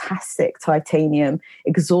fantastic titanium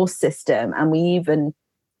exhaust system, and we even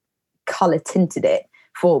color tinted it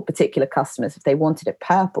for particular customers if they wanted it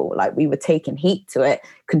purple. Like, we were taking heat to it,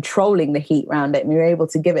 controlling the heat around it, and we were able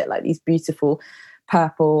to give it like these beautiful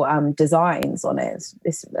purple designs on it.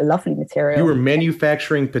 It's a lovely material. You were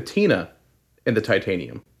manufacturing patina in the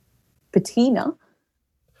titanium. Patina?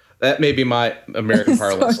 That may be my American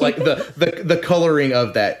parlance. Like the coloring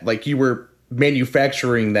of that, like you were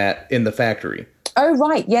manufacturing that in the factory. Oh,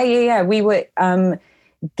 right. Yeah. We were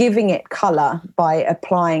giving it color by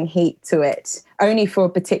applying heat to it. Only for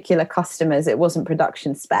particular customers. It wasn't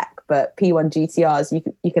production spec, but P1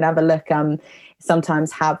 GTRs, you can have a look.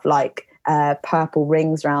 Sometimes have like purple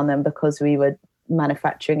rings around them because we were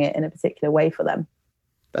manufacturing it in a particular way for them.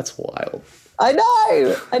 That's wild. I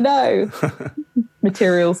know.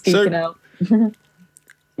 Materials geeking out.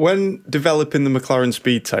 When developing the McLaren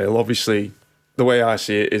Speedtail, obviously, the way I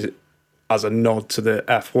see it is as a nod to the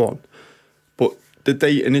F1. But did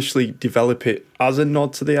they initially develop it as a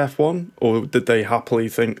nod to the F1? Or did they happily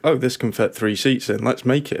think, oh, this can fit 3 seats in, let's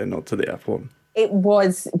make it a nod to the F1? It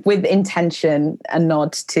was with intention a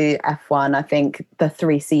nod to F1. I think the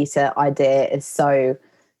 3-seater idea is so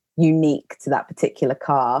unique to that particular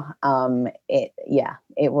car.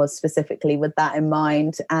 it was specifically with that in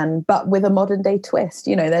mind, but with a modern day twist.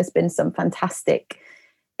 There's been some fantastic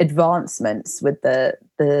advancements with the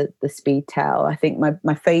Speedtail. I think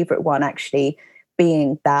my favorite one actually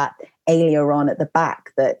being that aileron at the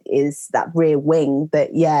back, that is that rear wing,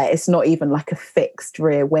 it's not even like a fixed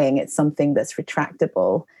rear wing, it's something that's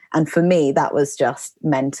retractable. And for me, that was just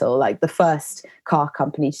mental. Like the first car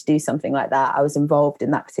company to do something like that. I was involved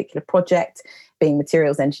in that particular project, being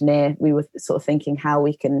materials engineer. We were sort of thinking how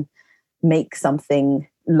we can make something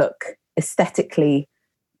look aesthetically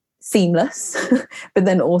seamless, but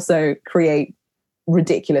then also create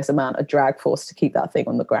ridiculous amount of drag force to keep that thing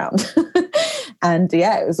on the ground. And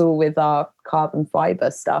it was all with our carbon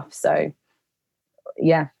fiber stuff. So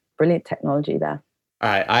brilliant technology there.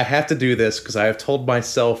 I have to do this because I have told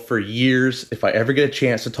myself for years, if I ever get a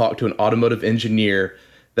chance to talk to an automotive engineer,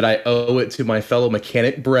 that I owe it to my fellow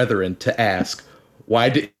mechanic brethren to ask, why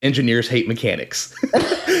do engineers hate mechanics?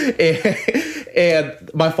 and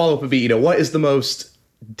my follow-up would be, what is the most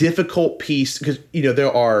difficult piece? Because,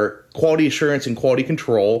 there are quality assurance and quality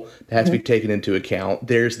control that has to be taken into account.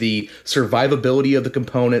 There's the survivability of the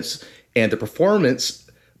components and the performance,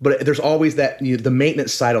 but there's always that, the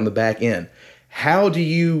maintenance side on the back end. How do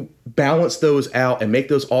you balance those out and make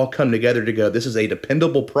those all come together to go, this is a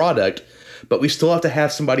dependable product, but we still have to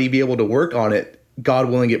have somebody be able to work on it, God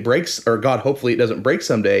willing it breaks, or God hopefully it doesn't break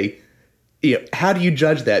someday. How do you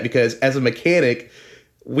judge that? Because as a mechanic,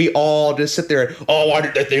 we all just sit there and, why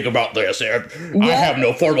did they think about this? I have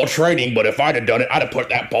no formal training, but if I'd have done it, I'd have put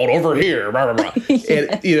that bolt over here. Blah, blah, blah.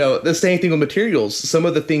 And, the same thing with materials. Some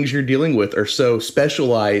of the things you're dealing with are so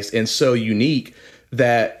specialized and so unique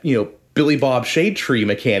that, Billy Bob Shade Tree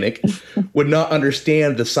mechanic would not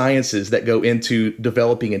understand the sciences that go into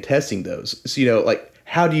developing and testing those. So,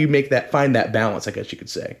 how do you find that balance, I guess you could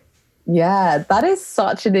say? Yeah, that is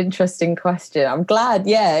such an interesting question. I'm glad,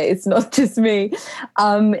 it's not just me.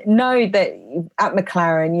 No, that at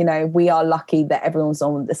McLaren, we are lucky that everyone's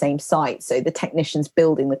on the same site. So the technicians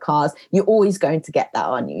building the cars, you're always going to get that,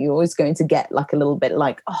 aren't you? You're always going to get like a little bit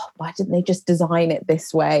like, why didn't they just design it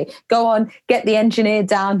this way? Go on, get the engineer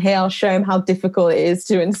down here. I'll show him how difficult it is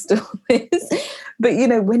to install this. But,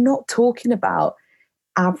 we're not talking about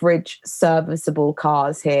average serviceable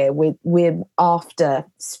cars here. We're after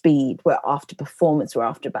speed, we're after performance, we're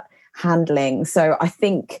after handling. So I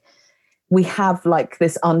think we have like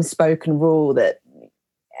this unspoken rule that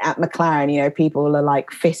at McLaren, people are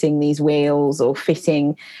like fitting these wheels or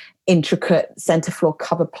fitting intricate center floor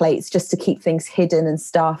cover plates just to keep things hidden and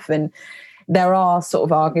stuff. And there are sort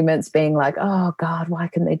of arguments being like, oh God, why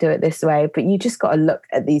can they do it this way? But you just got to look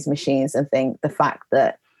at these machines and think the fact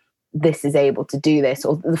that this is able to do this,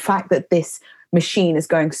 or the fact that this machine is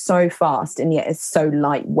going so fast and yet it's so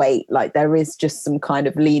lightweight, like there is just some kind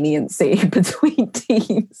of leniency between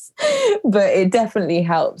teams. But it definitely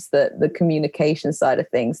helps that the communication side of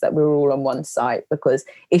things, that we're all on one site, because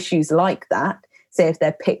issues like that, say if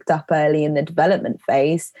they're picked up early in the development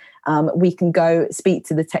phase, we can go speak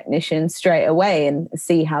to the technician straight away and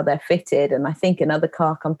see how they're fitted. And I think in other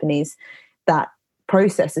car companies that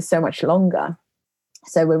process is so much longer.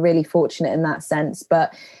 So we're really fortunate in that sense.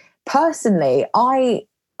 But personally, I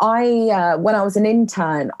when I was an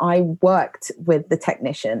intern, I worked with the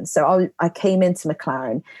technicians. So I came into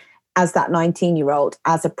McLaren as that 19-year-old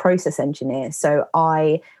as a process engineer. So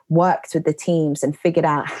I worked with the teams and figured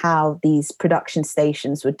out how these production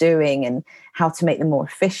stations were doing and how to make them more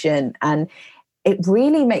efficient. And it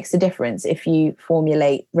really makes a difference if you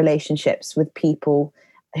formulate relationships with people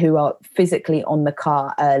who are physically on the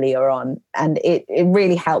car earlier on. And it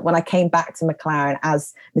really helped when I came back to McLaren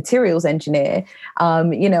as materials engineer.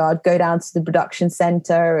 I'd go down to the production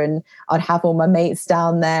center and I'd have all my mates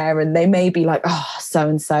down there, and they may be like,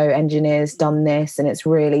 so-and-so engineer's done this, and it's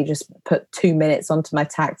really just put 2 minutes onto my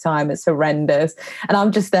takt time. It's horrendous. And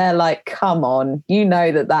I'm just there like, come on,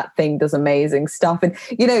 that thing does amazing stuff. And,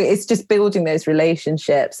 it's just building those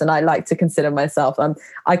relationships. And I like to consider myself,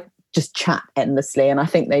 I just chat endlessly, and I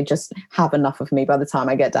think they just have enough of me by the time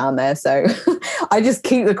I get down there. So I just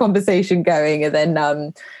keep the conversation going, and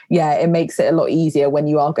then it makes it a lot easier when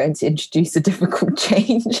you are going to introduce a difficult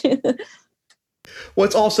change. Well,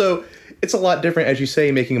 it's a lot different, as you say,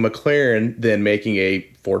 making a McLaren than making a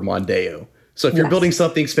Ford Mondeo. So if you're building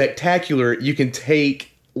something spectacular, you can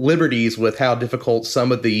take liberties with how difficult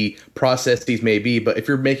some of the processes may be. But if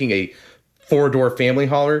you're making a 4-door family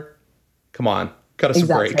hauler, come on. Cut us a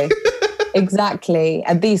break. Exactly.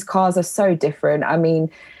 And these cars are so different. I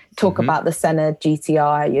mean, talk about the Senna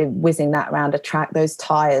GTI, you're whizzing that around a track, those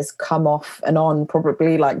tires come off and on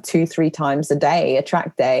probably like 2-3 times a day, a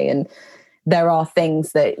track day. And there are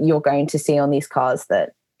things that you're going to see on these cars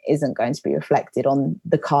that isn't going to be reflected on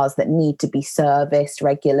the cars that need to be serviced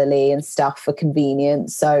regularly and stuff for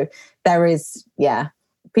convenience. So there is,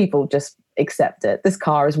 people just accept it. This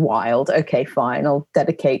car is wild. Okay, fine. I'll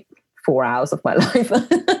dedicate 4 hours of my life.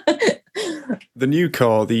 The new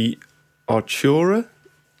car, the Artura?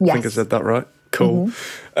 Yes. I think I said that right. Cool.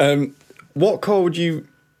 What car would you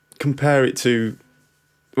compare it to,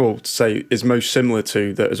 or say is most similar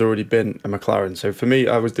to, that has already been a McLaren? So for me,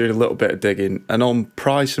 I was doing a little bit of digging, and on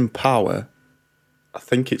price and power, I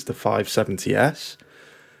think it's the 570S.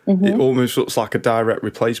 It almost looks like a direct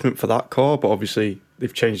replacement for that car, but obviously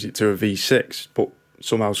they've changed it to a V6, but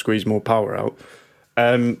somehow squeezed more power out.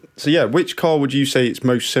 Which car would you say it's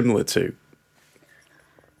most similar to?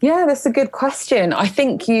 Yeah, that's a good question. I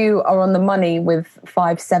think you are on the money with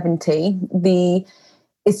 570.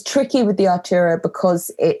 It's tricky with the Artura because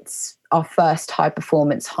it's our first high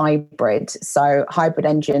performance hybrid. So hybrid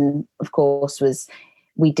engine, of course,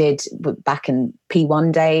 we did back in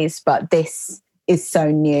P1 days, but this is so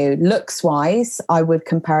new. Looks wise, I would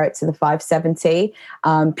compare it to the 570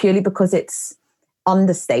 purely because it's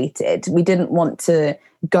understated. We didn't want to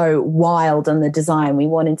go wild on the design. We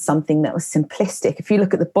wanted something that was simplistic. If you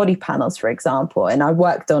look at the body panels, for example, and I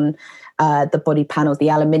worked on the body panels,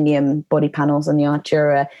 the aluminium body panels on the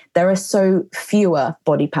Artura, there are so fewer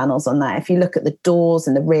body panels on that. If you look at the doors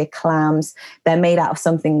and the rear clams, they're made out of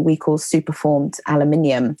something we call superformed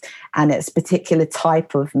aluminium. And it's a particular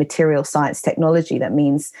type of material science technology that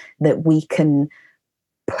means that we can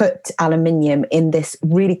put aluminium in this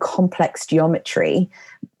really complex geometry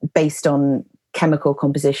based on chemical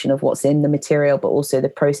composition of what's in the material, but also the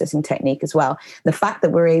processing technique as well. The fact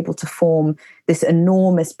that we're able to form this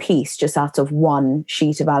enormous piece just out of one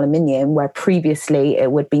sheet of aluminium, where previously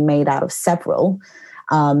it would be made out of several,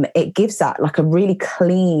 it gives that like a really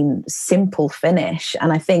clean, simple finish.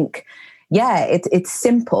 And I think, it's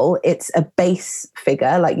simple. It's a base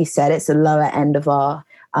figure. Like you said, it's the lower end of our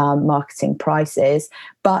marketing prices,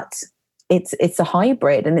 but it's a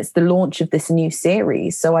hybrid and it's the launch of this new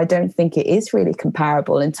series. So I don't think it is really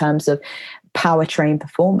comparable in terms of powertrain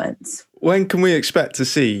performance. When can we expect to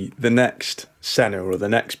see the next Senna or the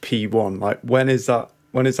next P1? Like, when is that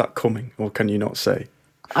coming, or can you not say?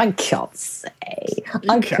 I can't say.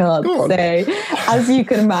 I can't say. As you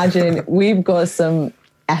can imagine, we've got some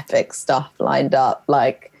epic stuff lined up.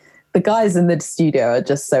 Like, the guys in the studio are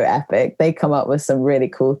just so epic. They come up with some really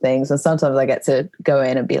cool things. And sometimes I get to go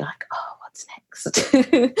in and be like, oh, what's next?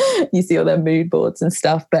 You see all their mood boards and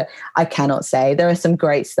stuff, but I cannot say. There is some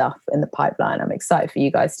great stuff in the pipeline. I'm excited for you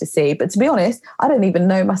guys to see. But to be honest, I don't even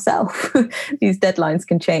know myself. These deadlines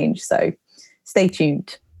can change. So stay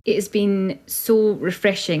tuned. It has been so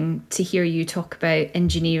refreshing to hear you talk about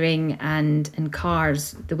engineering and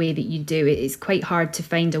cars the way that you do. It is quite hard to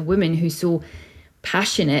find a woman who's so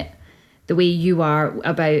passionate the way you are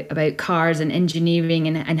about cars and engineering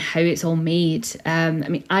and how it's all made. I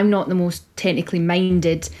mean, I'm not the most technically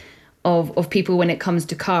minded of people when it comes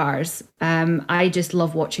to cars. I just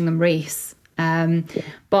love watching them race.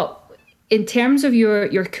 But in terms of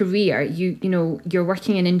your career, you know you're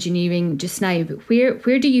working in engineering just now, but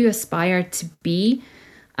where do you aspire to be?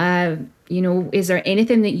 Is there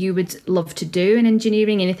anything that you would love to do in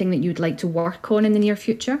engineering? Anything that you'd like to work on in the near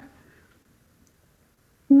future?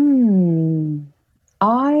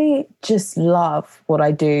 I just love what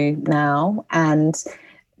I do now, and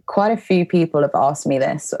quite a few people have asked me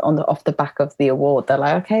this off the back of the award. They're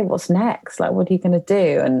like, okay, what's next? Like, what are you going to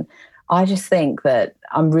do? And I just think that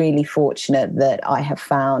I'm really fortunate that I have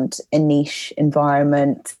found a niche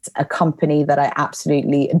environment, a company that I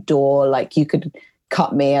absolutely adore. Like, you could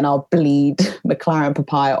cut me and I'll bleed McLaren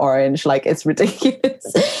papaya orange. Like, it's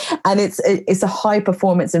ridiculous. And it's a high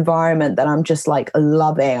performance environment that I'm just like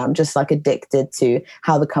loving. I'm just like addicted to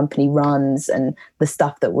how the company runs and the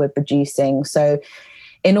stuff that we're producing. So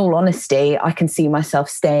in all honesty, I can see myself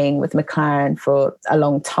staying with McLaren for a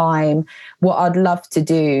long time. What I'd love to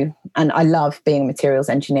do, and I love being a materials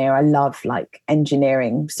engineer, I love like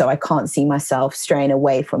engineering, so I can't see myself straying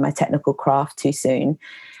away from my technical craft too soon.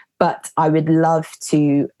 But I would love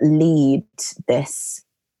to lead this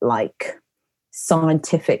like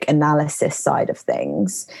scientific analysis side of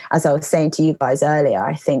things. As I was saying to you guys earlier,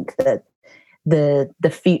 I think that the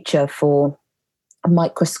future for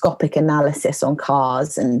microscopic analysis on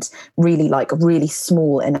cars and really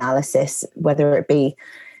small analysis, whether it be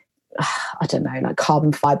I don't know, like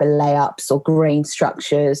carbon fiber layups or grain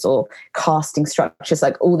structures or casting structures,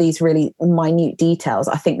 like all these really minute details.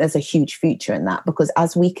 I think there's a huge future in that, because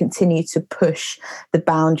as we continue to push the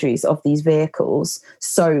boundaries of these vehicles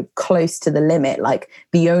so close to the limit, like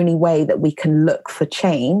the only way that we can look for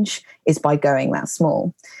change is by going that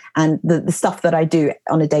small. And the stuff that I do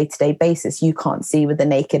on a day-to-day basis, you can't see with the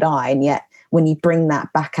naked eye. And yet when you bring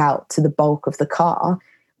that back out to the bulk of the car,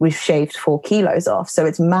 we've shaved 4 kilos off. So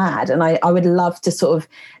it's mad. And I would love to sort of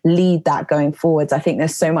lead that going forwards. I think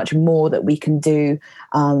there's so much more that we can do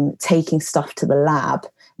taking stuff to the lab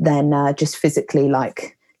than just physically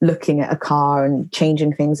like looking at a car and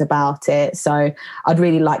changing things about it. So I'd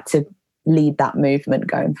really like to lead that movement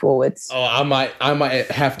going forwards. Oh, I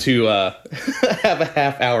might have to have a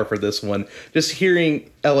half hour for this one. Just hearing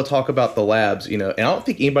Ella talk about the labs, and I don't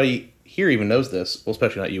think anybody here even knows this. Well,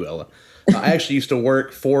 especially not you, Ella. I actually used to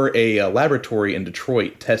work for a laboratory in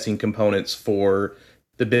Detroit testing components for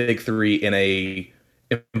the big 3 in a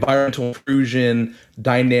environmental intrusion,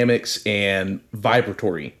 dynamics, and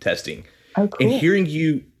vibratory testing. Oh, cool. And hearing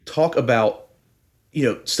you talk about,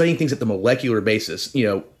 studying things at the molecular basis,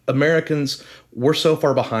 Americans, we're so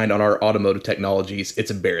far behind on our automotive technologies,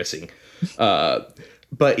 it's embarrassing.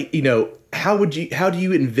 But, how do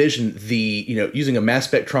you envision the, using a mass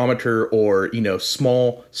spectrometer or,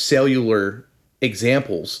 small cellular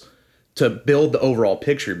examples to build the overall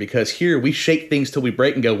picture? Because here we shake things till we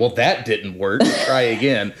break and go, well, that didn't work. Try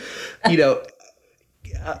again.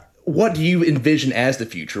 What do you envision as the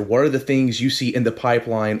future? What are the things you see in the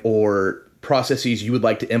pipeline or processes you would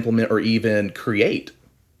like to implement or even create?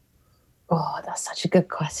 Oh, that's such a good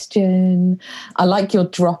question. I like your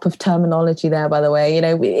drop of terminology there, by the way.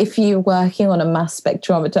 If you're working on a mass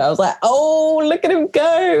spectrometer, I was like, oh, look at him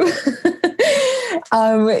go.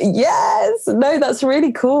 Yes. No, that's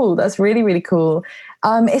really cool. That's really, really cool.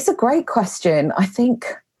 It's a great question. I think,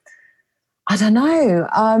 I don't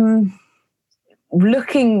know,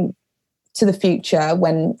 looking to the future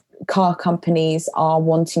when car companies are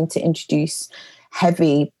wanting to introduce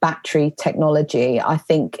heavy battery technology, I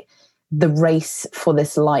think the race for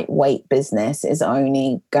this lightweight business is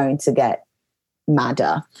only going to get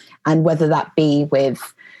madder. And whether that be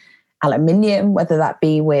with aluminium, whether that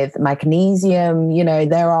be with magnesium,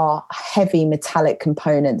 there are heavy metallic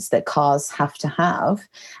components that cars have to have.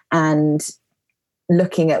 And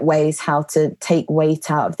looking at ways how to take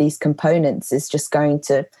weight out of these components is just going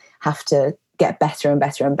to have to get better and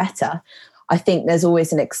better and better. I think there's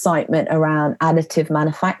always an excitement around additive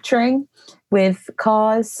manufacturing with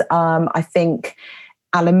cars. I think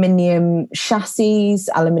aluminium chassis,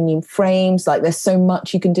 aluminium frames, like there's so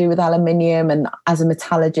much you can do with aluminium. And as a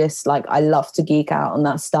metallurgist, like I love to geek out on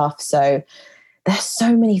that stuff. So there's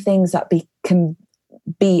so many things that can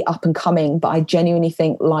be up and coming, but I genuinely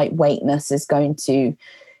think lightweightness is going to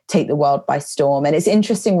take the world by storm. And it's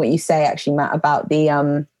interesting what you say, actually, Matt, about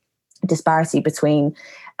the disparity between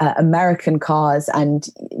American cars and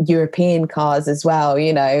European cars as well.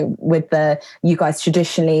 With you guys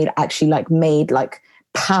traditionally actually like made like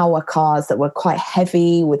power cars that were quite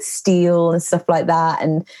heavy with steel and stuff like that.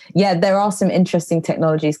 And yeah, there are some interesting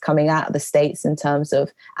technologies coming out of the States in terms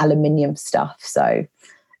of aluminium stuff. So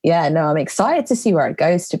yeah, no, I'm excited to see where it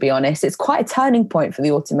goes, to be honest. It's quite a turning point for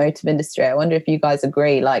the automotive industry. I wonder if you guys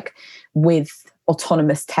agree, like with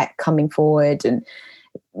autonomous tech coming forward and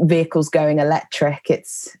vehicles going electric,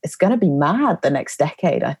 it's going to be mad the next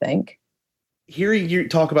decade, I think. Hearing you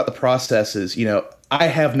talk about the processes, I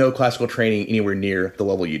have no classical training anywhere near the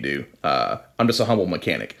level you do. I'm just a humble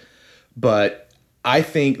mechanic. But I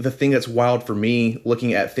think the thing that's wild for me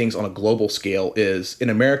looking at things on a global scale is in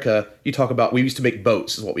America, you talk about, we used to make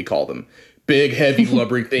boats is what we call them. Big, heavy,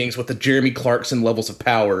 lumbering things with the Jeremy Clarkson levels of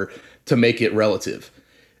power to make it relative.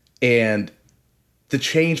 And the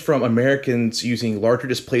change from Americans using larger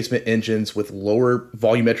displacement engines with lower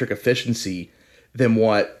volumetric efficiency than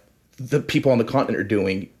what the people on the continent are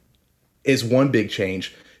doing is one big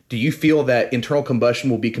change. Do you feel that internal combustion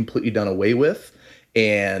will be completely done away with?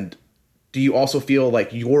 And do you also feel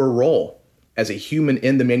like your role as a human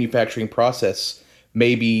in the manufacturing process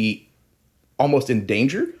may be almost in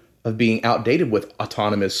danger of being outdated with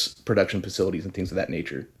autonomous production facilities and things of that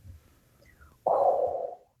nature?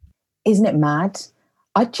 Isn't it mad?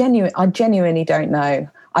 I genuinely don't know.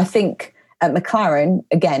 I think at McLaren,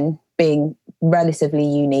 again, being relatively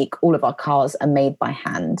unique, all of our cars are made by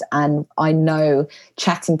hand. And I know,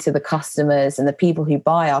 chatting to the customers and the people who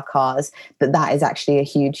buy our cars, that is actually a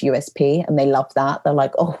huge USP, and they love that. They're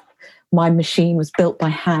like, oh, my machine was built by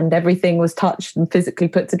hand. Everything was touched and physically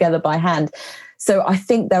put together by hand. So I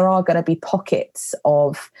think there are going to be pockets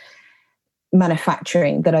of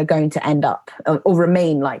manufacturing that are going to end up or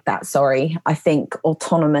remain like that. Sorry. I think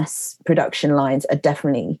autonomous production lines are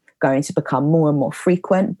definitely going to become more and more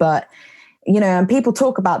frequent. But, and people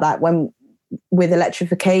talk about that with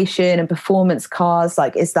electrification and performance cars,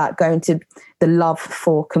 like, is that going to, the love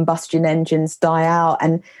for combustion engines die out?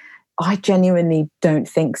 And I genuinely don't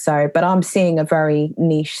think so, but I'm seeing a very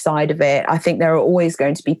niche side of it. I think there are always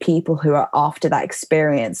going to be people who are after that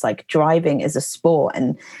experience. Like, driving is a sport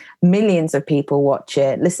and millions of people watch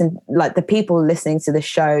it. Listen, like the people listening to the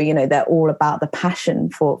show, they're all about the passion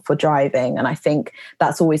for driving. And I think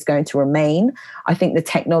that's always going to remain. I think the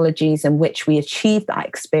technologies in which we achieve that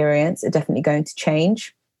experience are definitely going to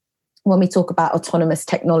change. When we talk about autonomous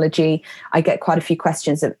technology, I get quite a few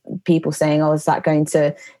questions of people saying, is that going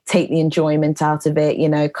to take the enjoyment out of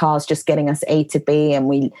it? Cars just getting us A to B and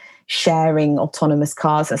we sharing autonomous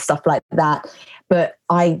cars and stuff like that. But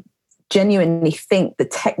I genuinely think the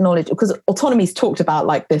technology, because autonomy is talked about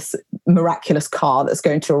like this miraculous car that's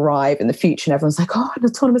going to arrive in the future, and everyone's like, an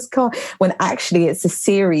autonomous car, when actually it's a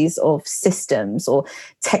series of systems or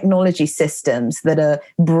technology systems that are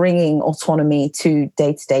bringing autonomy to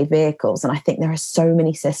day-to-day vehicles. And I think there are so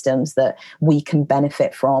many systems that we can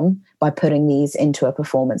benefit from by putting these into a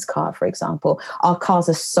performance car, for example. Our cars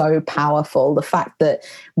are so powerful. The fact that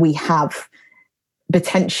we have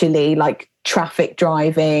potentially like traffic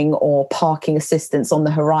driving or parking assistance on the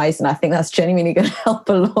horizon, I think that's genuinely going to help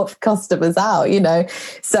a lot of customers out,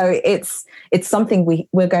 So it's something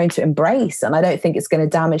we're going to embrace, and I don't think it's going to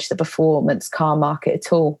damage the performance car market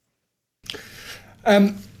at all.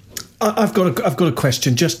 I've got a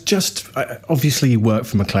question. Just obviously you work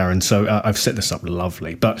for McLaren, so I've set this up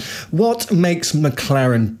lovely. But what makes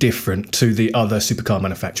McLaren different to the other supercar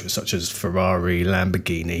manufacturers such as Ferrari,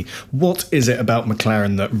 Lamborghini? What is it about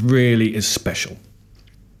McLaren that really is special?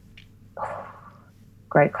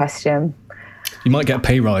 Great question. You might get a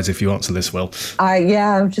pay rise if you answer this well.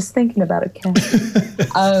 I'm just thinking about it, Ken.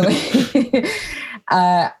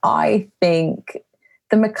 I think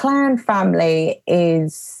the McLaren family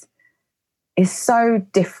is so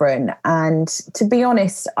different. And to be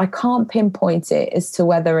honest, I can't pinpoint it as to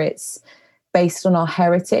whether it's based on our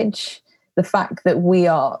heritage, the fact that we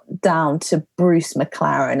are down to Bruce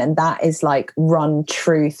McLaren, and that is like run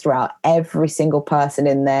true throughout every single person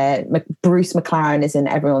in there. Bruce McLaren is in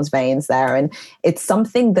everyone's veins there. And it's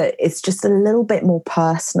something that it's just a little bit more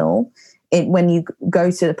personal when you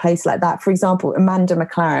go to a place like that. For example, Amanda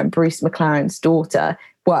McLaren, Bruce McLaren's daughter,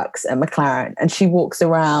 works at McLaren, and she walks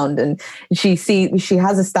around and she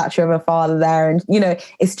has a statue of her father there, and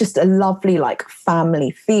it's just a lovely like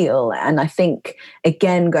family feel. And I think,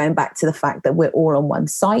 again, going back to the fact that we're all on one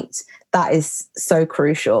site, that is so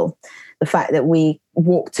crucial. The fact that we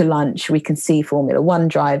walk to lunch, we can see Formula One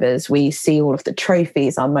drivers, we see all of the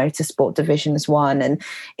trophies our motorsport division has won, and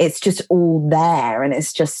it's just all there, and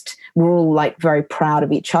it's just, we're all like very proud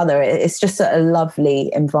of each other. It's just a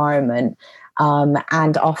lovely environment.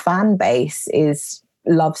 And our fan base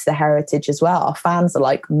loves the heritage as well. Our fans are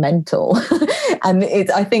like mental. And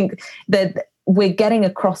I think that we're getting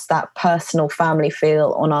across that personal family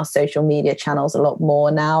feel on our social media channels a lot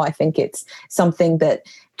more now. I think it's something that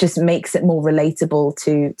just makes it more relatable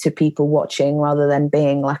to people watching, rather than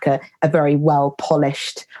being like a very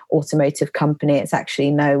well-polished automotive company. It's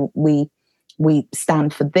actually, no, we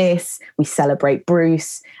stand for this, we celebrate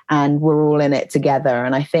Bruce, and we're all in it together.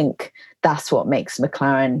 And I think that's what makes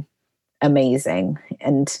McLaren amazing.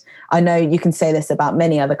 And I know you can say this about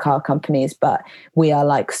many other car companies, but we are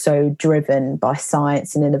like so driven by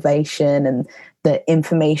science and innovation, and the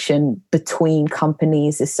information between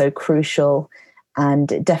companies is so crucial,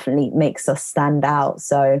 and it definitely makes us stand out.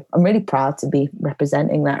 So I'm really proud to be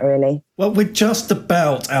representing that, really. Well, we're just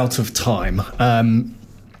about out of time,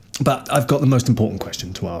 but I've got the most important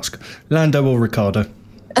question to ask. Lando or Ricciardo?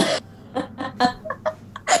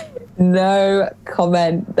 No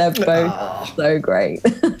comment. They're both so great.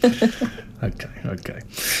 Okay.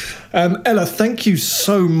 Ella, thank you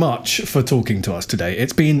so much for talking to us today.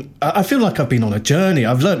 It's been, I feel like I've been on a journey.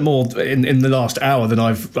 I've learnt more in the last hour than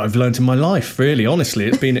I've learnt in my life, really, honestly.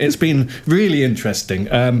 It's been really interesting.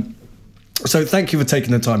 So thank you for taking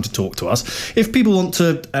the time to talk to us. If people want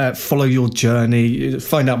to follow your journey,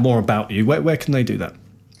 find out more about you, where can they do that?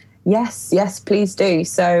 Yes, please do.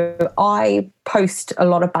 So I post a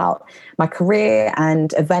lot about my career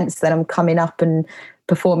and events that I'm coming up and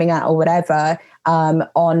performing at or whatever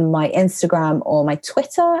on my Instagram or my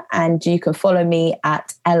Twitter. And you can follow me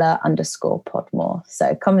at Ella_Podmore.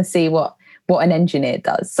 So come and see what an engineer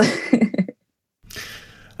does.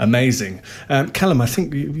 Amazing. Callum, I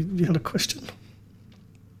think you had a question.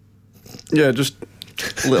 Yeah, just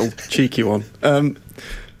little cheeky one.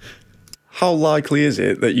 How likely is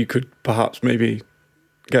it that you could perhaps maybe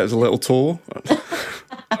get us a little tour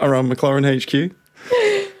around McLaren HQ?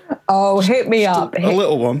 Oh, hit me up. A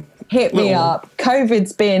little one. Hit me up.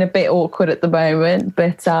 COVID's being a bit awkward at the moment,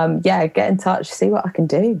 but yeah, get in touch, see what I can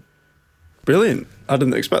do. Brilliant. I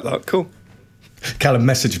didn't expect that. Cool. Callum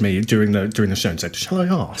messaged me during the show and said, "Shall I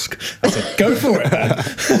ask?" I said, "Go for it,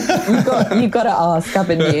 man." You've got to ask,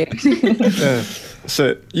 haven't you? Yeah.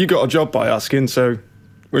 So you got a job by asking, so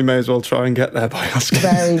we may as well try and get there by asking.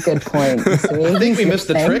 Very good point. I think we missed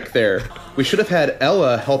the trick there. We should have had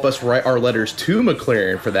Ella help us write our letters to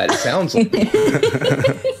McLaren for that. It sounds like.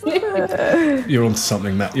 You're onto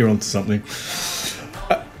something, Matt. You're onto something.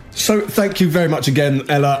 So thank you very much again,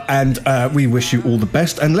 Ella, and we wish you all the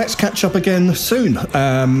best. And let's catch up again soon.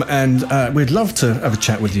 And we'd love to have a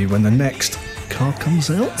chat with you when the next car comes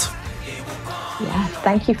out. Yeah,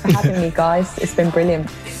 thank you for having me, guys. It's been brilliant.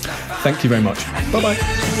 Thank you very much.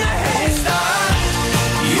 Bye-bye.